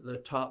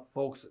the top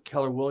folks at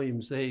Keller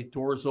Williams,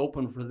 doors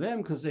open for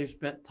them because they've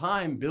spent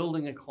time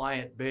building a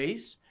client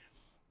base,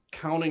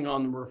 counting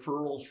on the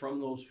referrals from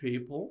those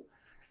people,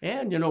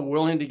 and,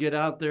 willing to get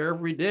out there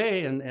every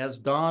day. And as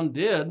Don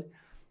did,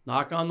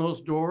 knock on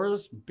those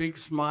doors, big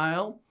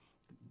smile,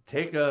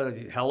 take a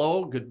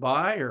hello,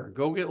 goodbye, or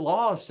go get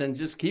lost and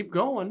just keep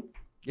going.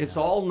 It's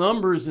all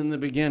numbers in the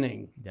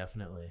beginning.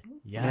 Definitely.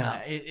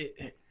 Yeah.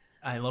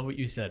 I love what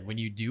you said. When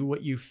you do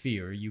what you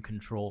fear, you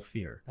control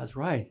fear. That's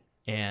right.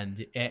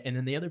 And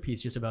then the other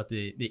piece, just about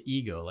the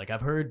ego. Like,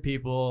 I've heard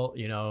people,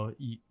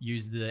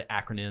 use the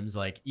acronyms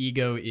like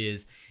ego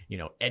is,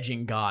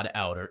 edging God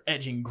out or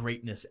edging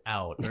greatness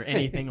out or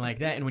anything like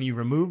that. And when you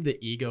remove the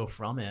ego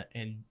from it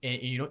and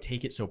you don't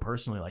take it so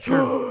personally, like,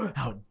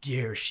 how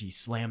dare she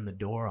slam the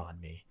door on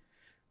me?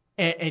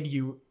 and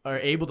you are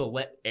able to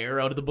let air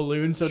out of the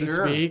balloon, so to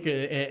Sure. speak,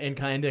 and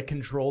kind of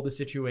control the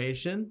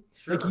situation.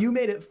 Sure. Like, you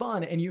made it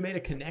fun, and you made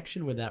a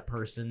connection with that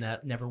person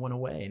that never went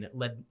away, and it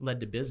led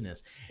to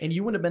business. And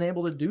you wouldn't have been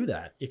able to do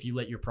that if you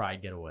let your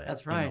pride get away.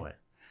 That's in the right. way.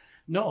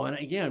 No, and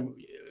again,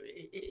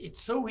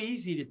 it's so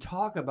easy to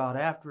talk about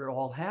after it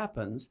all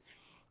happens,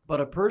 but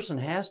a person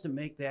has to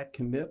make that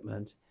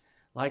commitment.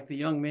 Like the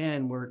young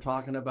man we're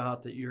talking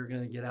about that you're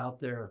going to get out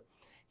there,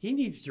 he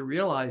needs to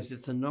realize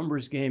it's a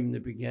numbers game in the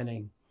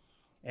beginning,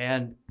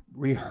 and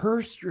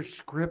rehearse your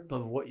script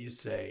of what you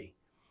say,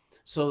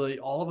 so that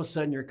all of a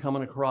sudden you're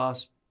coming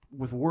across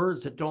with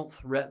words that don't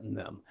threaten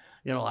them.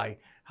 You know,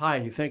 like, "Hi,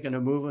 you thinking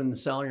of moving and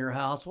selling your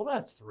house?" Well,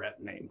 that's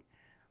threatening.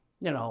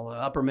 You know, the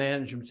upper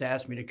management's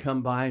asked me to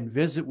come by and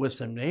visit with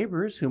some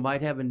neighbors who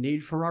might have a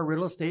need for our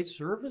real estate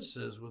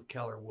services with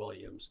Keller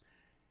Williams.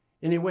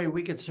 Any way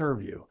we could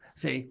serve you.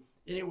 See,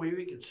 any way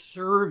we could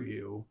serve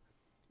you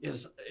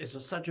is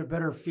such a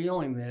better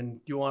feeling than,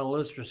 "Do you want to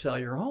list or sell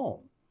your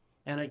home?"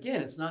 And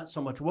again, it's not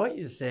so much what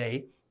you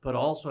say, but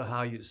also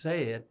how you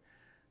say it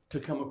to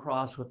come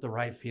across with the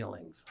right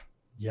feelings.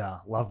 Yeah,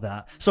 love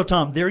that. So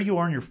Tom, there you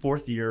are in your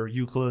 4th year.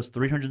 You closed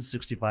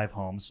 365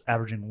 homes,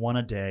 averaging 1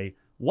 a day.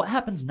 What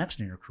happens next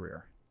in your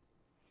career?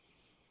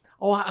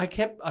 Oh, I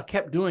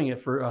kept doing it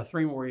for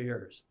 3 more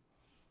years,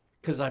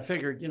 because I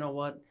figured, you know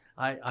what?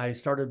 I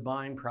started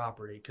buying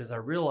property because I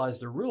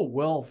realized the real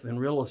wealth in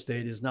real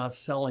estate is not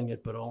selling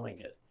it, but owning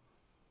it.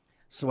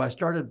 So I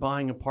started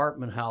buying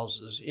apartment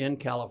houses in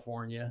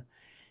California,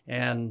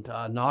 and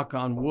knock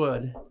on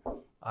wood,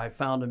 I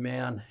found a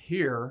man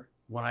here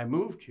when I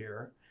moved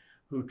here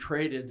who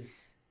traded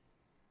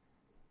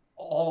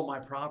all of my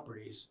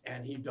properties,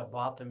 and he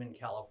bought them in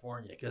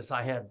California, because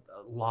I had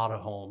a lot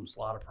of homes, a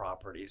lot of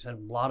properties,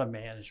 and a lot of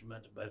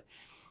management. But,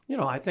 you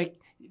know, I think,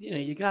 you know,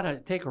 you got to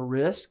take a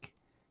risk.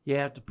 You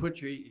have to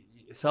put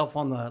yourself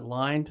on the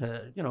line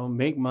to, you know,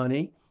 make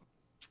money.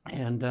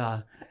 And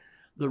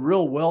the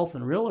real wealth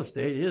in real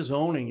estate is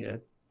owning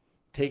it,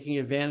 taking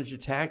advantage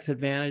of tax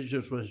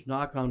advantages, which,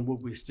 knock on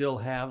wood, we still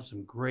have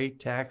some great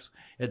tax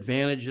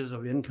advantages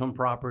of income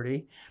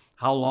property.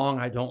 How long,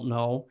 I don't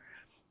know.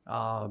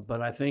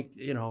 But I think,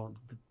 you know,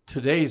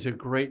 today is a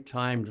great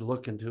time to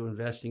look into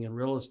investing in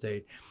real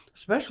estate,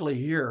 especially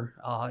here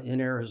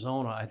in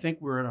Arizona. I think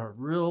we're in a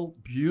real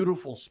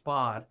beautiful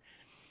spot.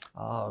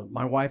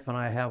 My wife and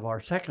I have our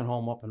second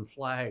home up in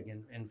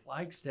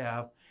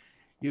Flagstaff.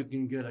 You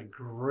can get a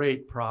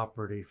great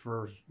property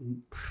for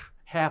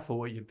half of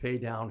what you pay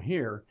down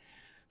here.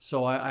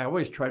 So I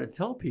always try to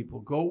tell people,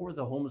 go where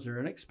the homes are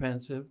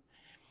inexpensive.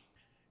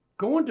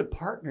 Go into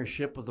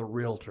partnership with a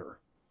realtor.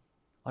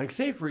 Like,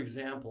 say, for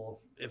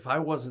example, if I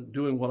wasn't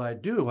doing what I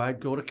do, I'd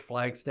go to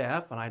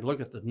Flagstaff and I'd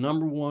look at the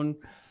 #1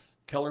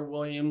 Keller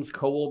Williams,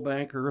 Coldwell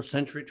Banker,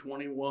 Century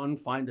 21,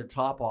 find a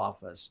top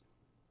office.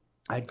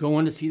 I'd go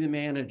in to see the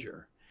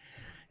manager,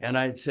 and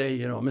I'd say,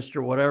 you know,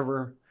 "Mr.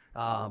 Whatever,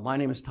 my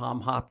name is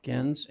Tom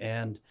Hopkins,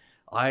 and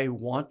I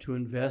want to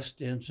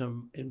invest in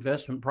some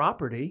investment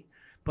property,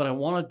 but I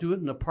want to do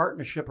it in a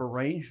partnership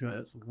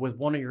arrangement with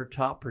one of your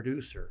top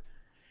producer."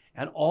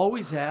 And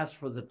always ask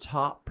for the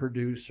top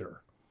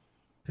producer.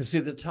 Because, see,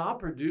 the top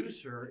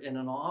producer in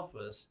an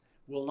office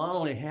will not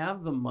only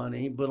have the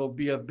money, but it'll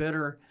be a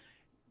better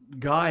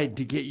guide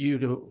to get you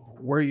to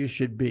where you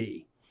should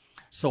be.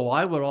 So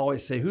I would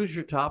always say, "Who's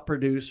your top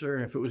producer?"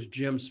 And if it was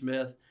Jim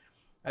Smith,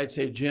 I'd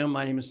say, "Jim,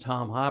 my name is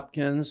Tom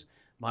Hopkins.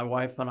 My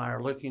wife and I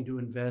are looking to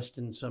invest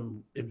in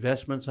some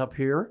investments up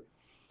here,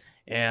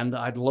 and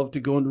I'd love to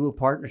go into a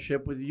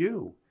partnership with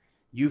you.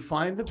 You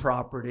find the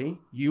property,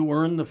 you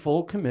earn the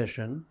full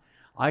commission.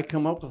 I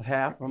come up with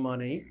half the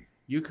money.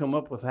 You come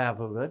up with half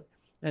of it,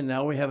 and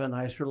now we have a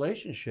nice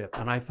relationship."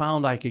 And I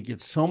found I could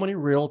get so many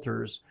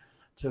realtors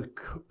to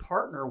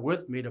partner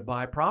with me to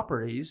buy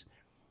properties.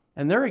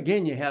 And there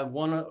again, you have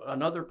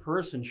another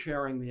person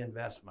sharing the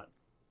investment.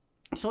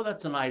 So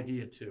that's an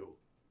idea too.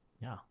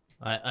 Yeah,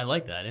 I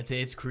like that.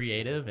 It's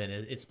creative, and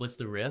it splits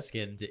the risk,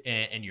 and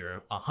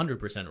you're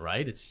 100%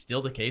 right. It's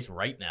still the case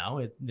right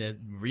now. The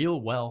real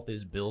wealth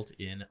is built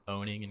in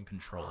owning and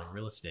controlling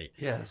real estate.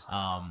 Yes.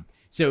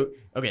 So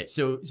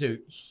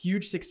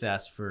huge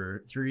success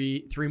for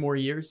three more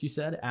years, you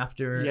said,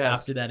 after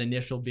that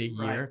initial big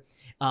year.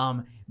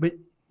 But,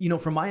 you know,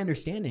 from my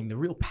understanding, the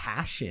real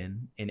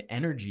passion and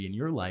energy in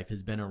your life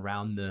has been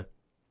around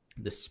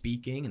the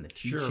speaking and the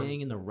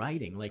teaching and the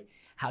writing. Like,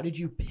 how did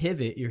you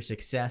pivot your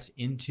success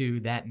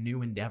into that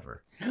new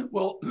endeavor?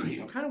 Well,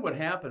 kind of what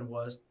happened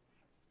was,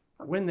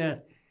 when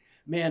that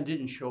man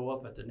didn't show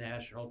up at the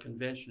national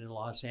convention in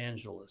Los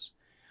Angeles,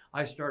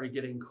 I started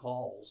getting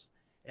calls,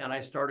 and I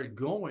started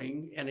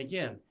going. And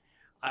again,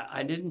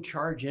 I didn't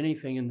charge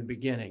anything in the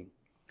beginning,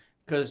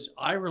 because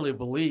I really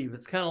believe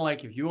it's kind of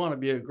like, if you want to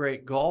be a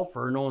great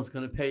golfer, no one's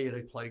going to pay you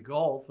to play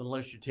golf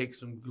unless you take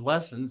some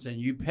lessons and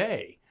you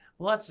pay.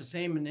 Well, that's the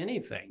same in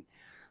anything.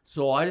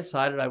 So I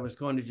decided I was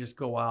going to just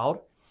go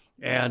out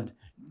and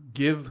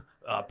give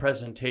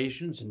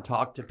presentations and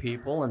talk to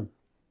people. And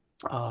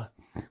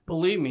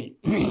believe me,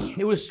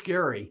 it was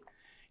scary.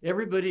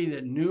 everybody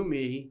that knew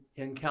me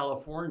in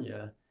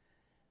California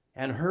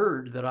and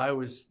heard that I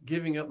was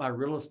giving up my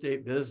real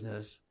estate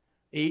business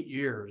 8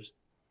 years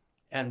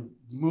and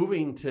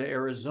moving to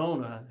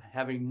Arizona,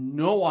 having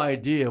no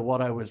idea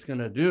what I was going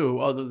to do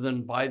other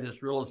than buy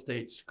this real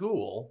estate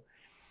school,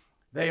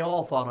 they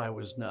all thought I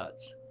was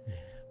nuts.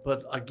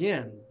 But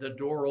again, the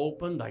door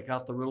opened. I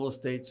got the real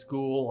estate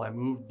school. I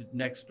moved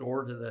next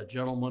door to the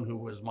gentleman who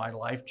was my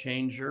life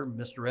changer,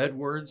 Mr.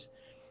 Edwards,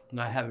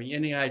 not having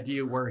any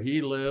idea where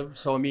he lived.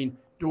 So, I mean,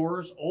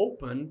 doors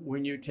open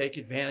when you take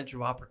advantage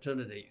of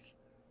opportunities,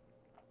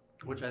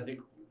 which I think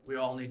we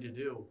all need to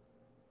do.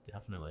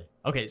 Definitely.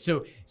 Okay,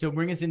 so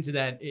bring us into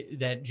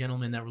that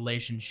gentleman, that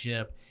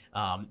relationship,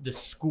 the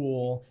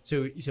school.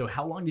 So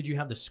how long did you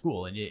have the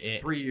school? And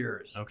 3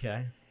 years.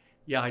 Okay.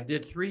 Yeah, I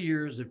did 3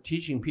 years of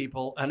teaching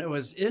people, and it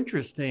was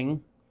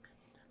interesting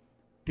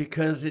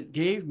because it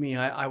gave me,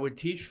 I would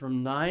teach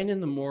from 9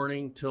 in the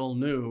morning till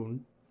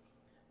noon,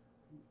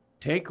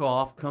 take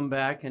off, come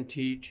back and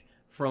teach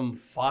from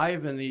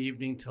 5 in the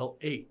evening till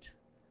 8.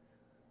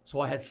 So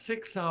I had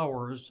 6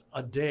 hours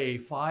a day,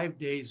 5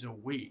 days a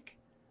week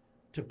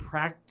to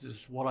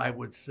practice what I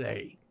would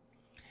say.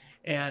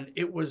 And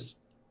it was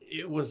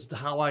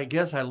how I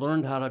guess I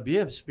learned how to be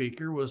a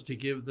speaker, was to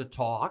give the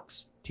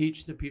talks,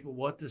 teach the people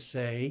what to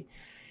say.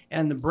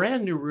 And the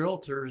brand new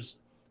realtors,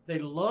 they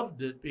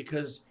loved it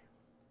because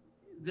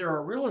there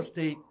are real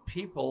estate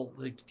people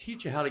that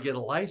teach you how to get a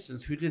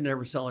license who didn't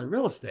ever sell any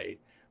real estate.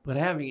 But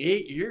having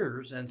 8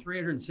 years and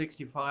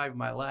 365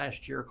 my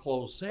last year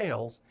closed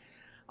sales,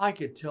 I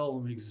could tell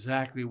them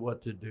exactly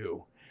what to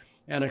do.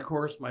 And of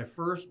course, my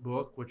first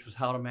book, which was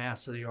How to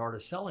Master the Art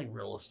of Selling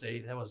Real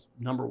Estate, that was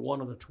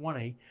 #1 of the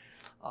 20.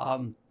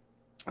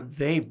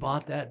 They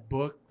bought that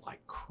book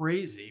like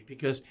crazy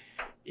because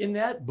in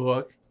that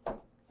book,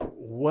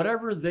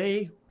 whatever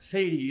they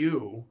say to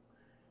you,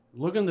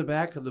 look in the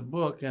back of the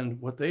book and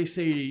what they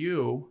say to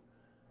you,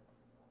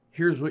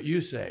 here's what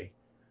you say.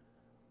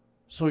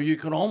 So you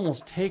can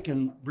almost take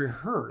and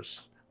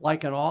rehearse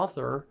like an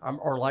author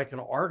or like an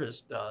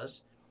artist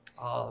does,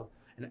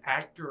 an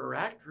actor or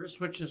actress,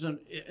 which is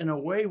in a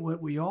way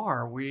what we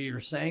are. We are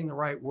saying the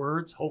right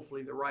words,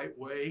 hopefully the right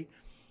way,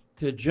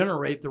 to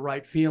generate the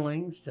right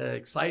feelings, to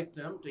excite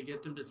them, to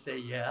get them to say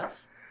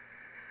yes.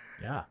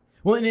 Yeah.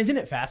 Well, and isn't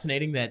it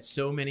fascinating that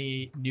so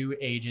many new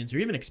agents or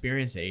even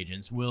experienced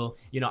agents will,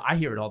 I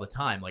hear it all the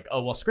time, like,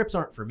 oh, well, scripts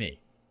aren't for me.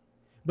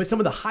 But some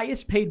of the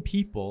highest paid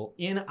people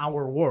in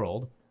our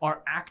world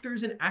are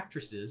actors and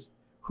actresses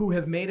who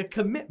have made a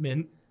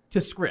commitment to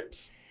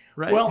scripts,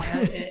 right? Well,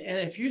 and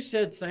if you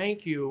said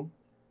thank you,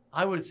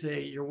 I would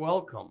say you're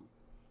welcome.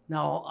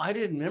 Now, I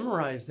didn't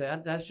memorize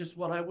that. That's just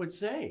what I would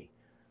say.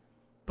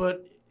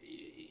 But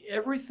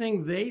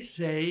everything they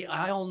say,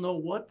 I'll know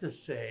what to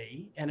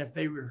say. And if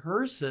they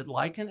rehearse it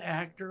like an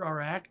actor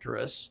or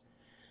actress,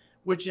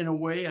 which in a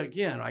way,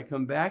 again, I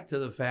come back to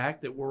the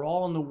fact that we're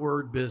all in the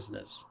word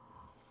business.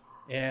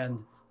 And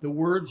the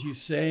words you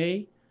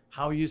say,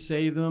 how you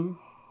say them,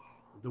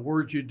 the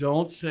words you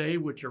don't say,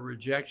 which are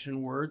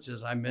rejection words,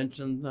 as I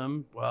mentioned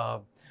them,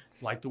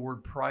 like the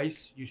word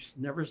price, you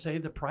never say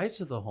the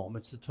price of the home.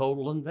 It's the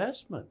total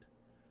investment.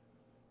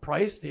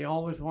 Price, they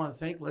always want to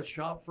think, let's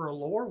shop for a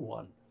lower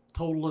one.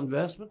 Total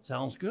investment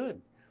sounds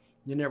good.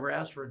 You never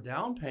ask for a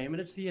down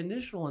payment. It's the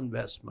initial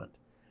investment.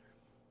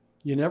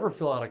 You never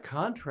fill out a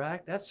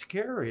contract. That's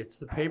scary. It's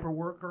the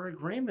paperwork or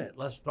agreement.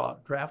 Let's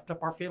draft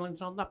up our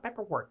feelings on the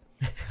paperwork.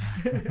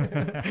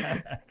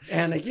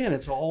 And again,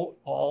 it's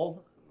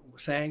all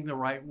saying the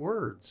right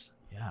words.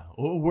 Yeah,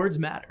 well, words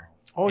matter.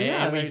 Oh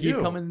yeah, and they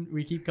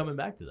we keep coming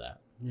back to that.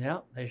 Yeah,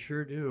 they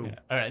sure do. Yeah.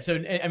 All right, so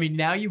I mean,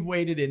 now you've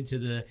waded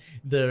into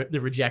the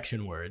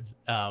rejection words.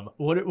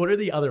 What are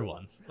the other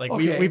ones? Like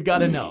Okay. we've got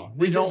to know.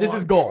 This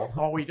is gold.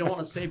 Oh, we don't want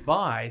to say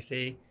buy.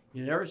 Say,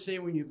 you never say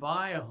when you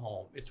buy a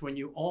home. It's when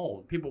you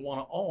own. People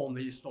want to own,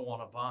 they just don't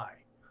want to buy.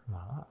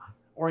 Ah.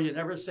 Or you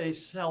never say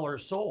sell or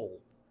sold.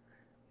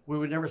 We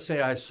would never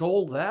say I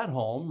sold that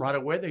home. Right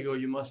away they go,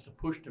 you must have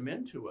pushed them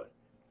into it.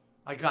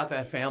 I got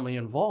that family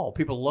involved.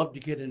 People love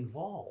to get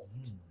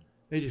involved.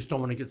 They just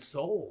don't want to get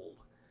sold.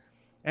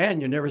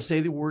 And you never say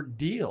the word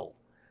deal.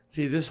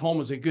 See, this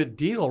home is a good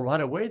deal. Right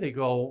away they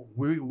go,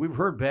 we've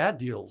heard bad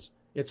deals.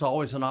 It's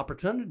always an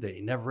opportunity,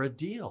 never a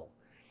deal.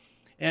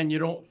 And you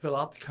don't fill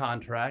out the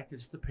contract.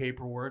 It's the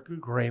paperwork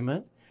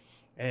agreement.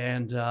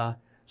 And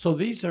so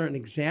these are an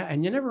example.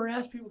 And you never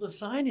ask people to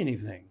sign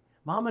anything.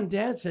 Mom and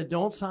Dad said,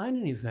 don't sign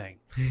anything.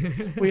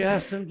 We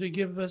asked them to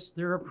give us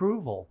their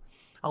approval.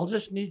 I'll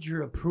just need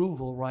your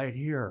approval right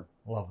here.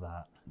 Love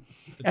that.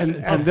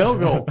 And they'll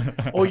go,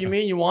 oh, you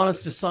mean you want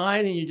us to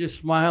sign? And you just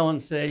smile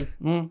and say,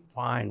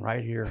 fine,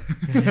 right here.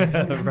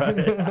 Right.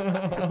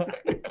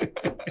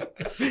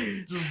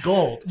 Just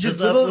gold. Just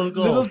absolute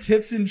little gold.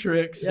 tips and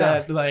tricks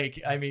Yeah.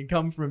 that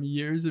come from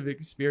years of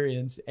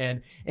experience,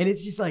 and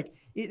it's just like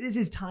this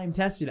is time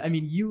tested. I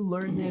mean, you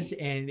learn this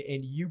and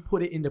you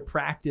put it into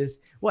practice.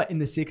 What, in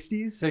the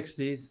 60s?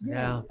 60s,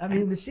 yeah. I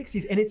mean, in the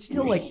 60s, and it's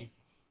still like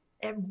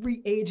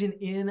every agent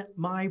in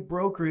my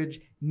brokerage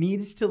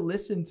needs to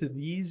listen to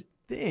these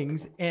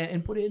things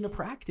and put it into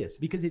practice,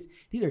 because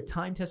these are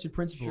time-tested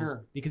principles.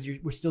 Sure. Because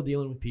we're still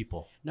dealing with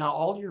people. Now,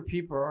 all your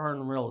people are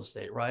in real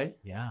estate, right?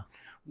 Yeah.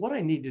 What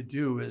I need to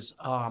do is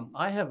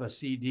I have a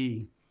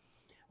CD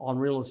on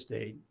real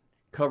estate,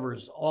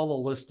 covers all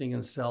the listing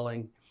and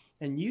selling,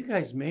 and you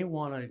guys may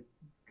want to,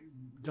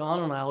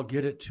 Don and I'll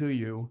get it to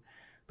you,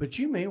 but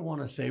you may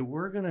want to say,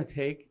 we're going to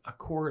take a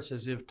course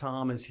as if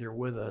Tom is here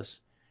with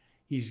us.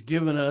 He's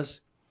given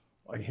us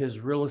his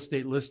real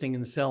estate listing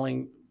and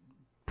selling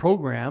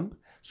program,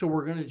 so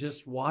we're going to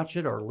just watch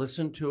it or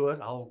listen to it.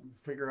 I'll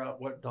figure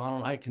out what Don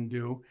and I can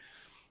do,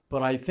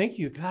 but I think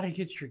you got to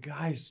get your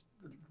guys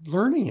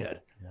learning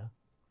it. Yeah.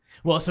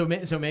 Well, so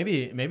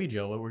maybe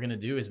Joe, what we're gonna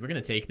do is we're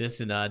gonna take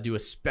this and do a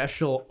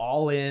special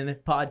all-in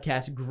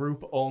podcast,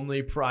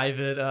 group-only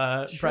private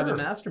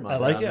mastermind. I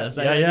like it. This.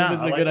 Yeah, I think this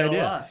is a like good it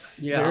idea.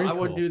 Yeah, Very I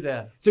would cool. do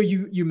that. So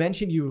you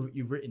mentioned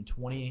you've written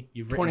 20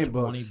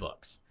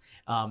 books.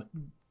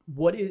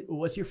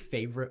 What's your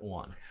favorite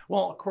one?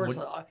 Well, of course,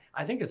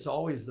 I think it's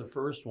always the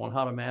first one,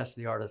 How to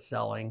Master the Art of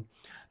Selling.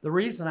 The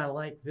reason I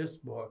like this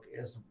book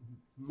is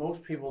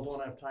most people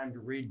don't have time to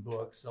read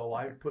books, so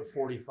I put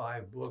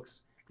 45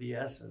 books, the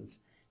essence,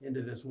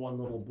 into this one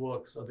little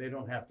book, so they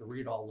don't have to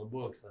read all the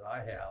books that I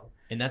have.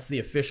 And that's the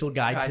official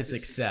guide to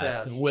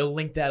success. We'll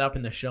link that up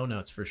in the show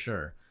notes for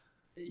sure.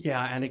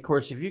 Yeah, and of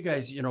course, if you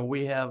guys,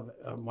 we have,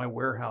 my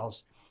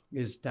warehouse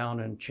is down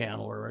in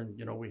Chandler, and,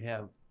 we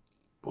have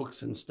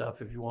books and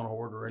stuff. If you want to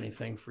order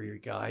anything for your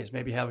guys,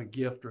 maybe have a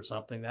gift or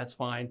something, that's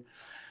fine.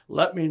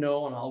 Let me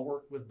know, and I'll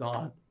work with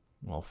Don.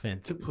 Well,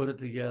 to put it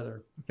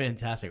together.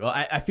 Fantastic. Well,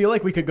 I feel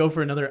like we could go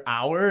for another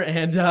hour,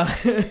 and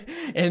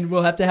and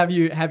we'll have to have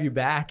you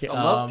back. I'd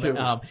love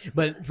to.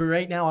 But for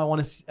right now, I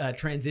want to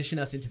transition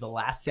us into the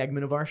last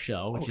segment of our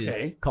show, which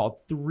is called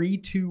 3,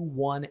 2,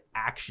 1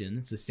 Action.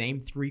 It's the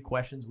same 3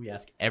 questions we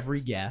ask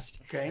every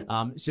guest. Okay.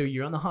 So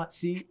you're on the hot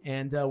seat,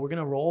 and we're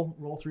gonna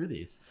roll through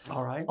these.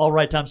 All right. All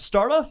right, Tom.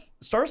 Start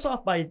us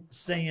off by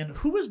saying,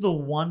 who is the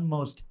one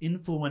most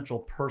influential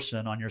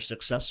person on your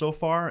success so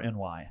far, and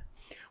why?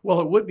 Well,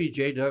 it would be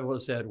J.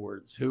 Douglas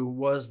Edwards, who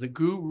was the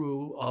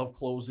guru of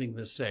closing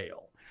the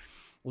sale.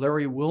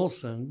 Larry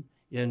Wilson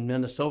in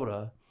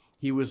Minnesota,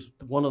 he was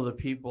one of the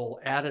people,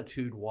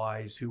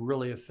 attitude-wise, who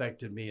really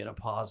affected me in a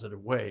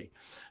positive way.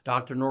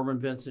 Dr. Norman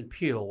Vincent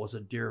Peale was a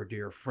dear,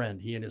 dear friend,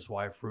 he and his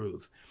wife,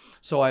 Ruth.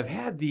 So I've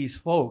had these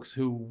folks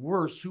who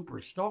were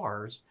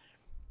superstars,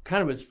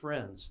 kind of as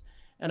friends.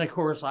 And, of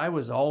course, I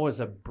was always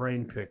a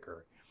brain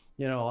picker.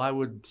 I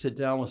would sit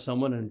down with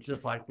someone and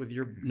just like with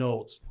your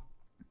notes,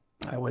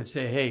 I would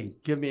say, hey,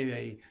 give me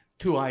the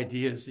 2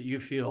 ideas that you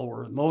feel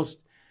were most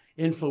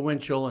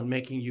influential in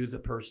making you the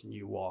person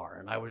you are.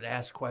 And I would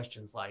ask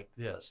questions like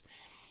this.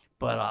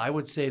 But I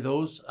would say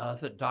those,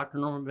 Dr.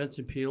 Norman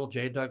Vincent Peale,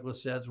 J.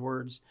 Douglas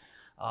Edwards,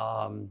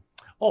 and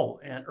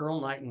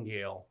Earl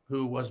Nightingale,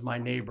 who was my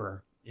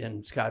neighbor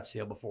in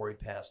Scottsdale before he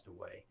passed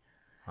away.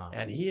 Huh.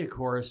 And he, of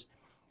course,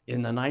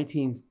 in the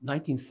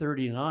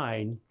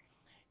 1939,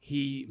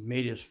 he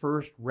made his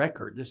first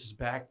record. This is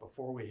back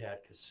before we had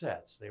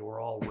cassettes. They were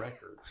all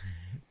records.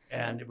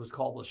 And it was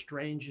called The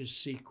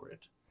Strangest Secret.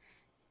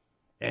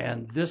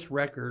 And this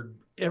record,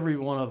 every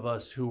one of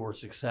us who were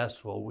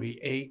successful, we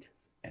ate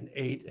and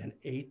ate and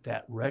ate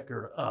that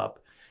record up.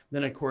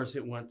 Then, of course,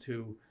 it went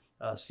to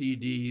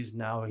CDs.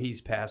 Now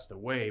he's passed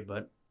away.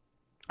 But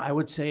I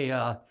would say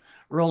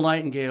Earl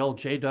Nightingale,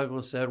 J.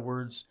 Douglas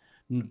Edwards,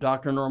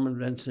 Dr. Norman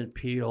Vincent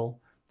Peale,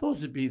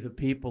 those would be the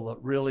people that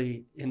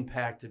really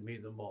impacted me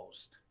the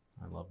most.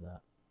 I love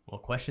that.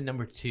 Well, question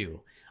number 2.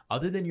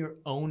 Other than your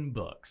own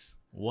books,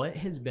 what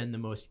has been the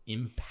most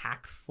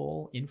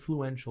impactful,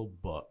 influential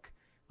book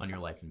on your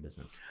life and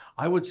business?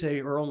 I would say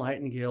Earl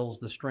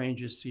Nightingale's The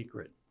Strangest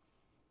Secret.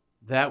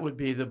 That would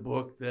be the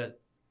book that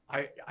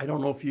I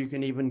don't know if you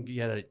can even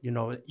get it.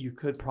 You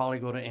could probably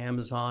go to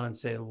Amazon and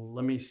say,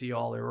 let me see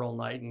all the Earl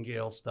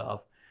Nightingale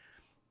stuff.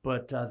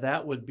 But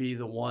that would be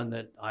the one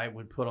that I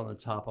would put on the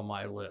top of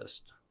my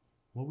list.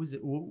 What was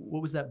it?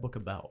 What was that book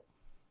about?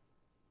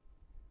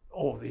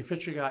 Oh, the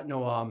official got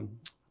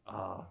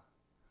what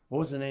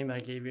was the name I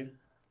gave you?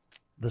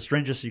 The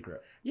Strangest Secret.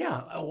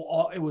 Yeah,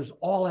 it was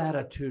all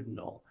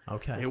attitudinal.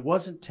 Okay. It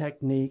wasn't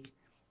technique.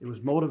 It was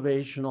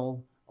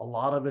motivational. A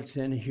lot of it's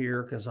in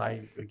here because I,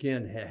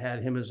 again,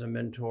 had him as a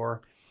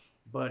mentor.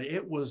 But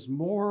it was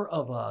more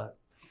of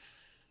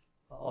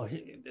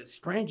the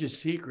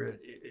Strangest Secret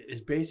is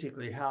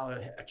basically how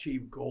to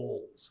achieve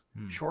goals,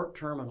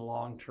 short-term and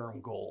long-term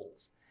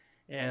goals.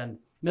 And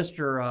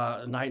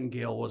Mr.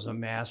 Nightingale was a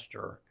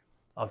master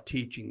of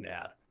teaching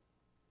that.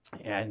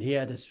 And he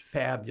had this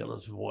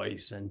fabulous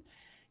voice. And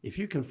if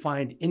you can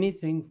find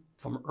anything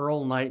from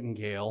Earl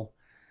Nightingale,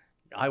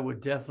 I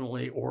would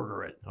definitely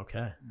order it.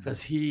 Okay.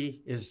 Because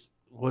he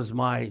was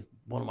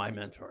one of my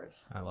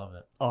mentors. I love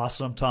it.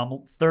 Awesome,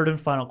 Tom. Third and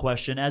final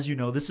question. As you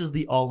know, this is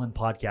the All-In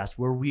podcast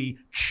where we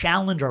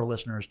challenge our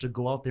listeners to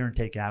go out there and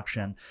take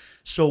action.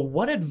 So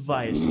what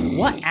advice,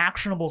 what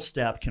actionable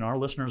step can our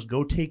listeners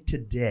go take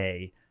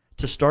today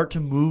to start to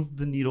move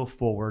the needle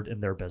forward in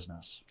their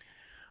business?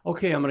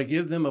 Okay, I'm going to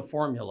give them a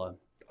formula.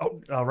 Oh,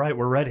 all right,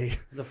 we're ready.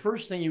 The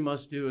first thing you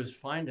must do is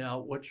find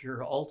out what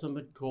your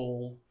ultimate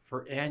goal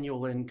for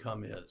annual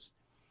income is.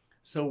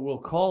 So we'll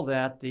call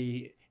that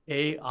the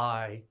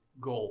AI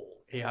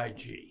goal,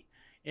 AIG,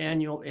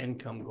 annual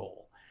income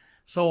goal.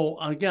 So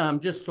again,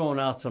 I'm just throwing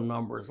out some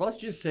numbers. Let's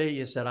just say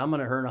you said, I'm going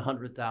to earn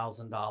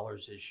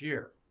 $100,000 this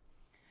year.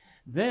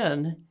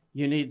 Then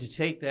you need to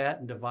take that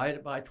and divide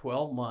it by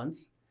 12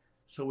 months.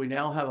 So we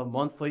now have a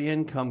monthly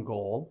income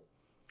goal.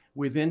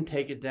 We then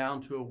take it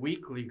down to a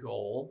weekly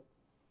goal.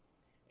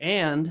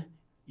 And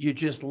you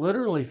just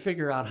literally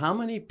figure out how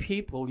many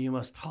people you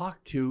must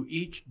talk to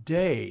each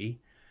day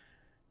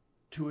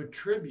to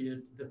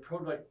attribute the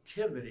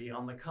productivity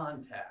on the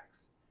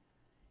contacts.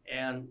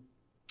 And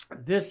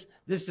this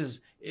is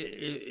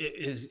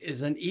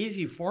an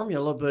easy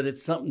formula, but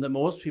it's something that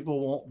most people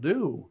won't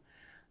do.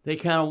 They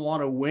kind of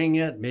want to wing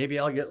it. Maybe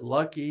I'll get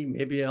lucky.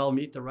 Maybe I'll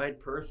meet the right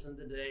person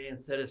today,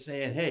 instead of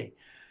saying, hey,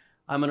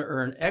 I'm going to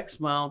earn X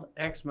amount,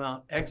 X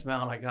amount, X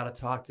amount. I got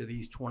to talk to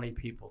these 20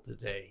 people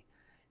today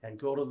and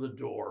go to the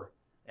door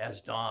as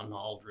Don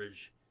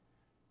Aldridge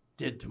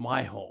did to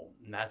my home.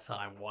 And that's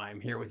why I'm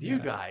here with you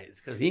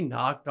guys, because he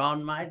knocked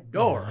on my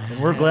door.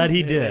 And we're glad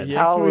he did.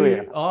 Yes, we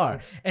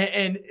are.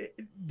 And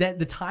that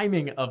the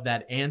timing of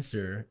that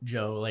answer,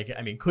 Joe, like,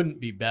 I mean, couldn't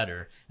be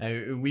better.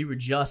 We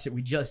just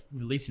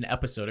released an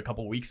episode a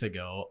couple weeks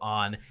ago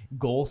on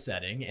goal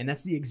setting, and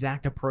that's the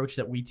exact approach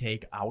that we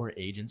take our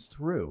agents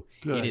through.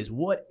 Good. It is,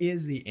 what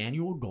is the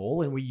annual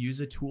goal? And we use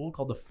a tool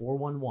called the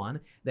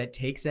 411 that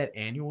takes that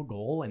annual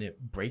goal and it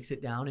breaks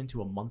it down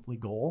into a monthly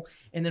goal,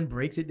 and then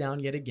breaks it down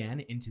yet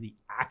again into the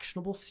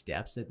actionable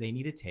steps that they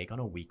need to take on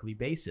a weekly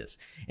basis.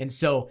 And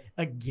so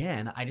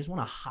again, I just want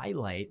to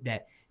highlight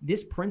that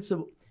this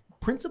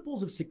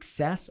principles of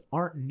success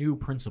aren't new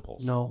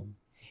principles. No.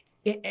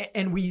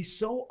 And we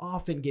so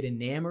often get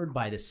enamored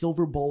by the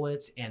silver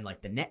bullets and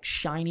like the next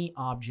shiny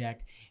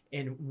object.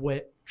 And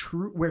where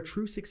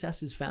true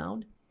success is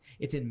found,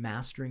 it's in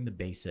mastering the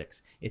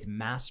basics. It's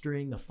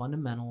mastering the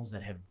fundamentals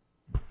that have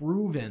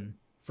proven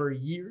for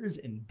years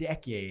and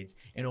decades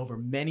and over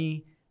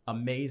many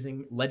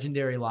amazing,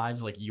 legendary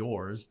lives like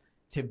yours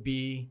to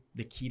be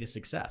the key to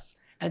success.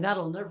 And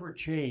that'll never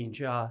change.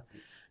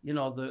 You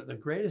know, the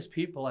greatest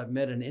people I've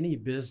met in any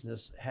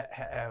business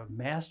have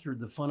mastered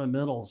the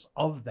fundamentals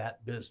of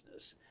that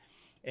business,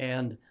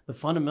 and the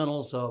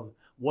fundamentals of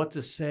what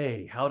to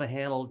say, how to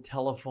handle a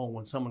telephone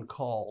when someone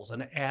calls,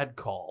 an ad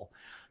call.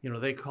 You know,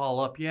 they call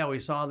up, yeah, we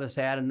saw this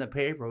ad in the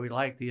paper, we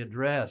like the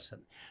address,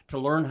 and to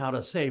learn how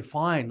to say,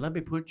 fine, let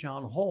me put you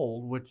on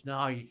hold, which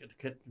now you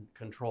can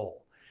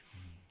control.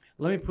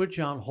 Let me put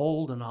you on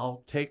hold and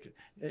I'll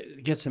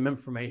get some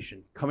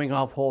information. Coming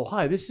off hold,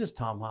 hi, this is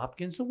Tom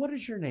Hopkins. So what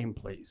is your name,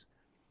 please?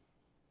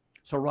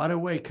 So right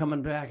away,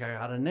 coming back, I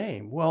got a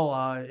name.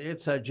 Well,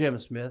 it's Jim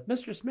Smith.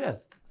 Mr. Smith,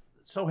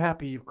 so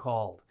happy you've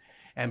called.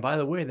 And by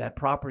the way, that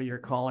property you're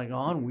calling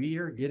on, we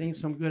are getting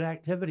some good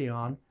activity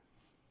on.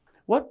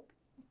 What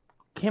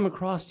came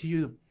across to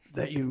you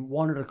that you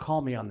wanted to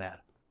call me on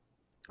that?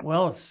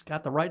 Well, it's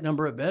got the right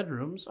number of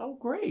bedrooms. Oh,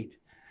 great.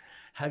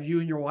 Have you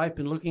and your wife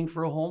been looking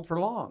for a home for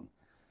long?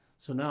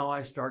 So now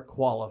I start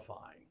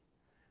qualifying.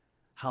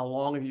 How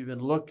long have you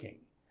been looking?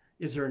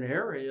 Is there an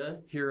area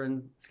here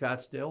in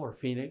Scottsdale or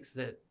Phoenix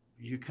that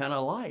you kind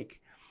of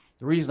like?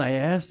 The reason I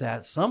ask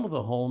that, some of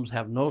the homes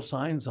have no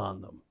signs on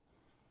them.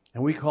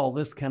 And we call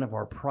this kind of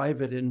our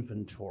private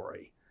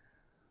inventory.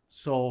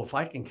 So if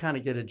I can kind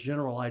of get a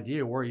general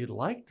idea where you'd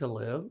like to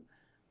live,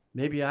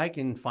 maybe I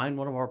can find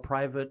one of our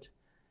private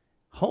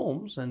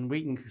homes and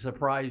we can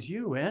surprise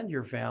you and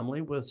your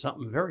family with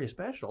something very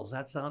special. Does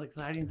that sound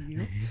exciting to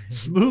you?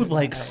 Smooth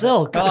like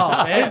silk. Oh,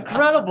 man.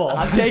 Incredible.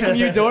 I'm taking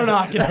you door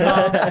knocking,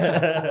 Tom.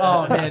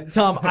 Oh, man.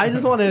 Tom, I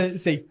just want to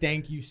say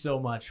thank you so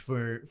much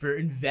for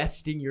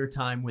investing your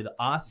time with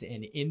us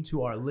and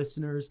into our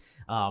listeners.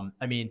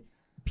 I mean,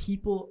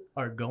 people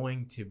are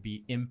going to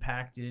be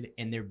impacted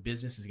and their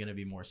business is going to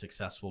be more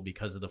successful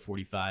because of the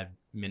 45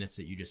 minutes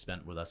that you just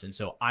spent with us. And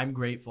so I'm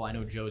grateful. I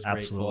know Joe's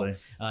Absolutely.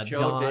 grateful.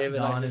 Joe, David,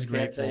 Don I is just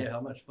can't grateful. tell you how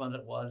much fun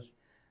it was.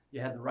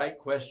 You had the right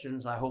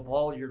questions. I hope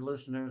all your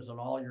listeners and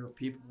all your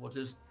people will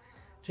just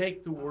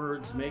take the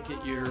words, make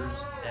it yours,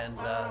 and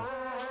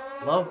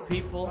love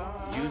people,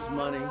 use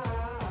money,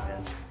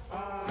 and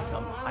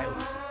become highly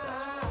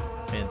successful.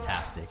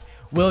 Fantastic.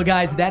 Well,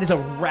 guys, that is a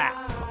wrap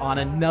on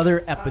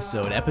another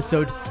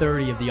episode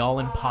 30 of the All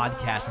In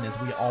Podcast. And as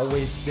we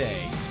always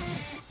say,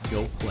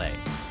 go play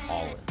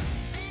all in.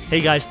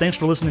 Hey guys, thanks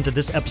for listening to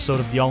this episode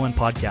of the All In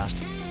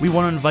Podcast. We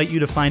want to invite you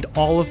to find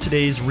all of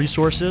today's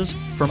resources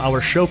from our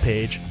show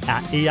page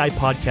at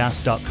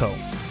aipodcast.co.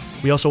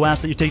 We also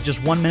ask that you take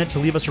just 1 minute to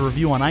leave us a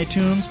review on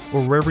iTunes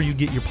or wherever you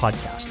get your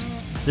podcast.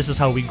 This is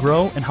how we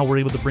grow and how we're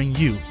able to bring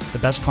you the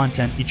best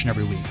content each and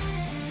every week.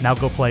 Now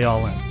go play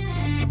all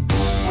in.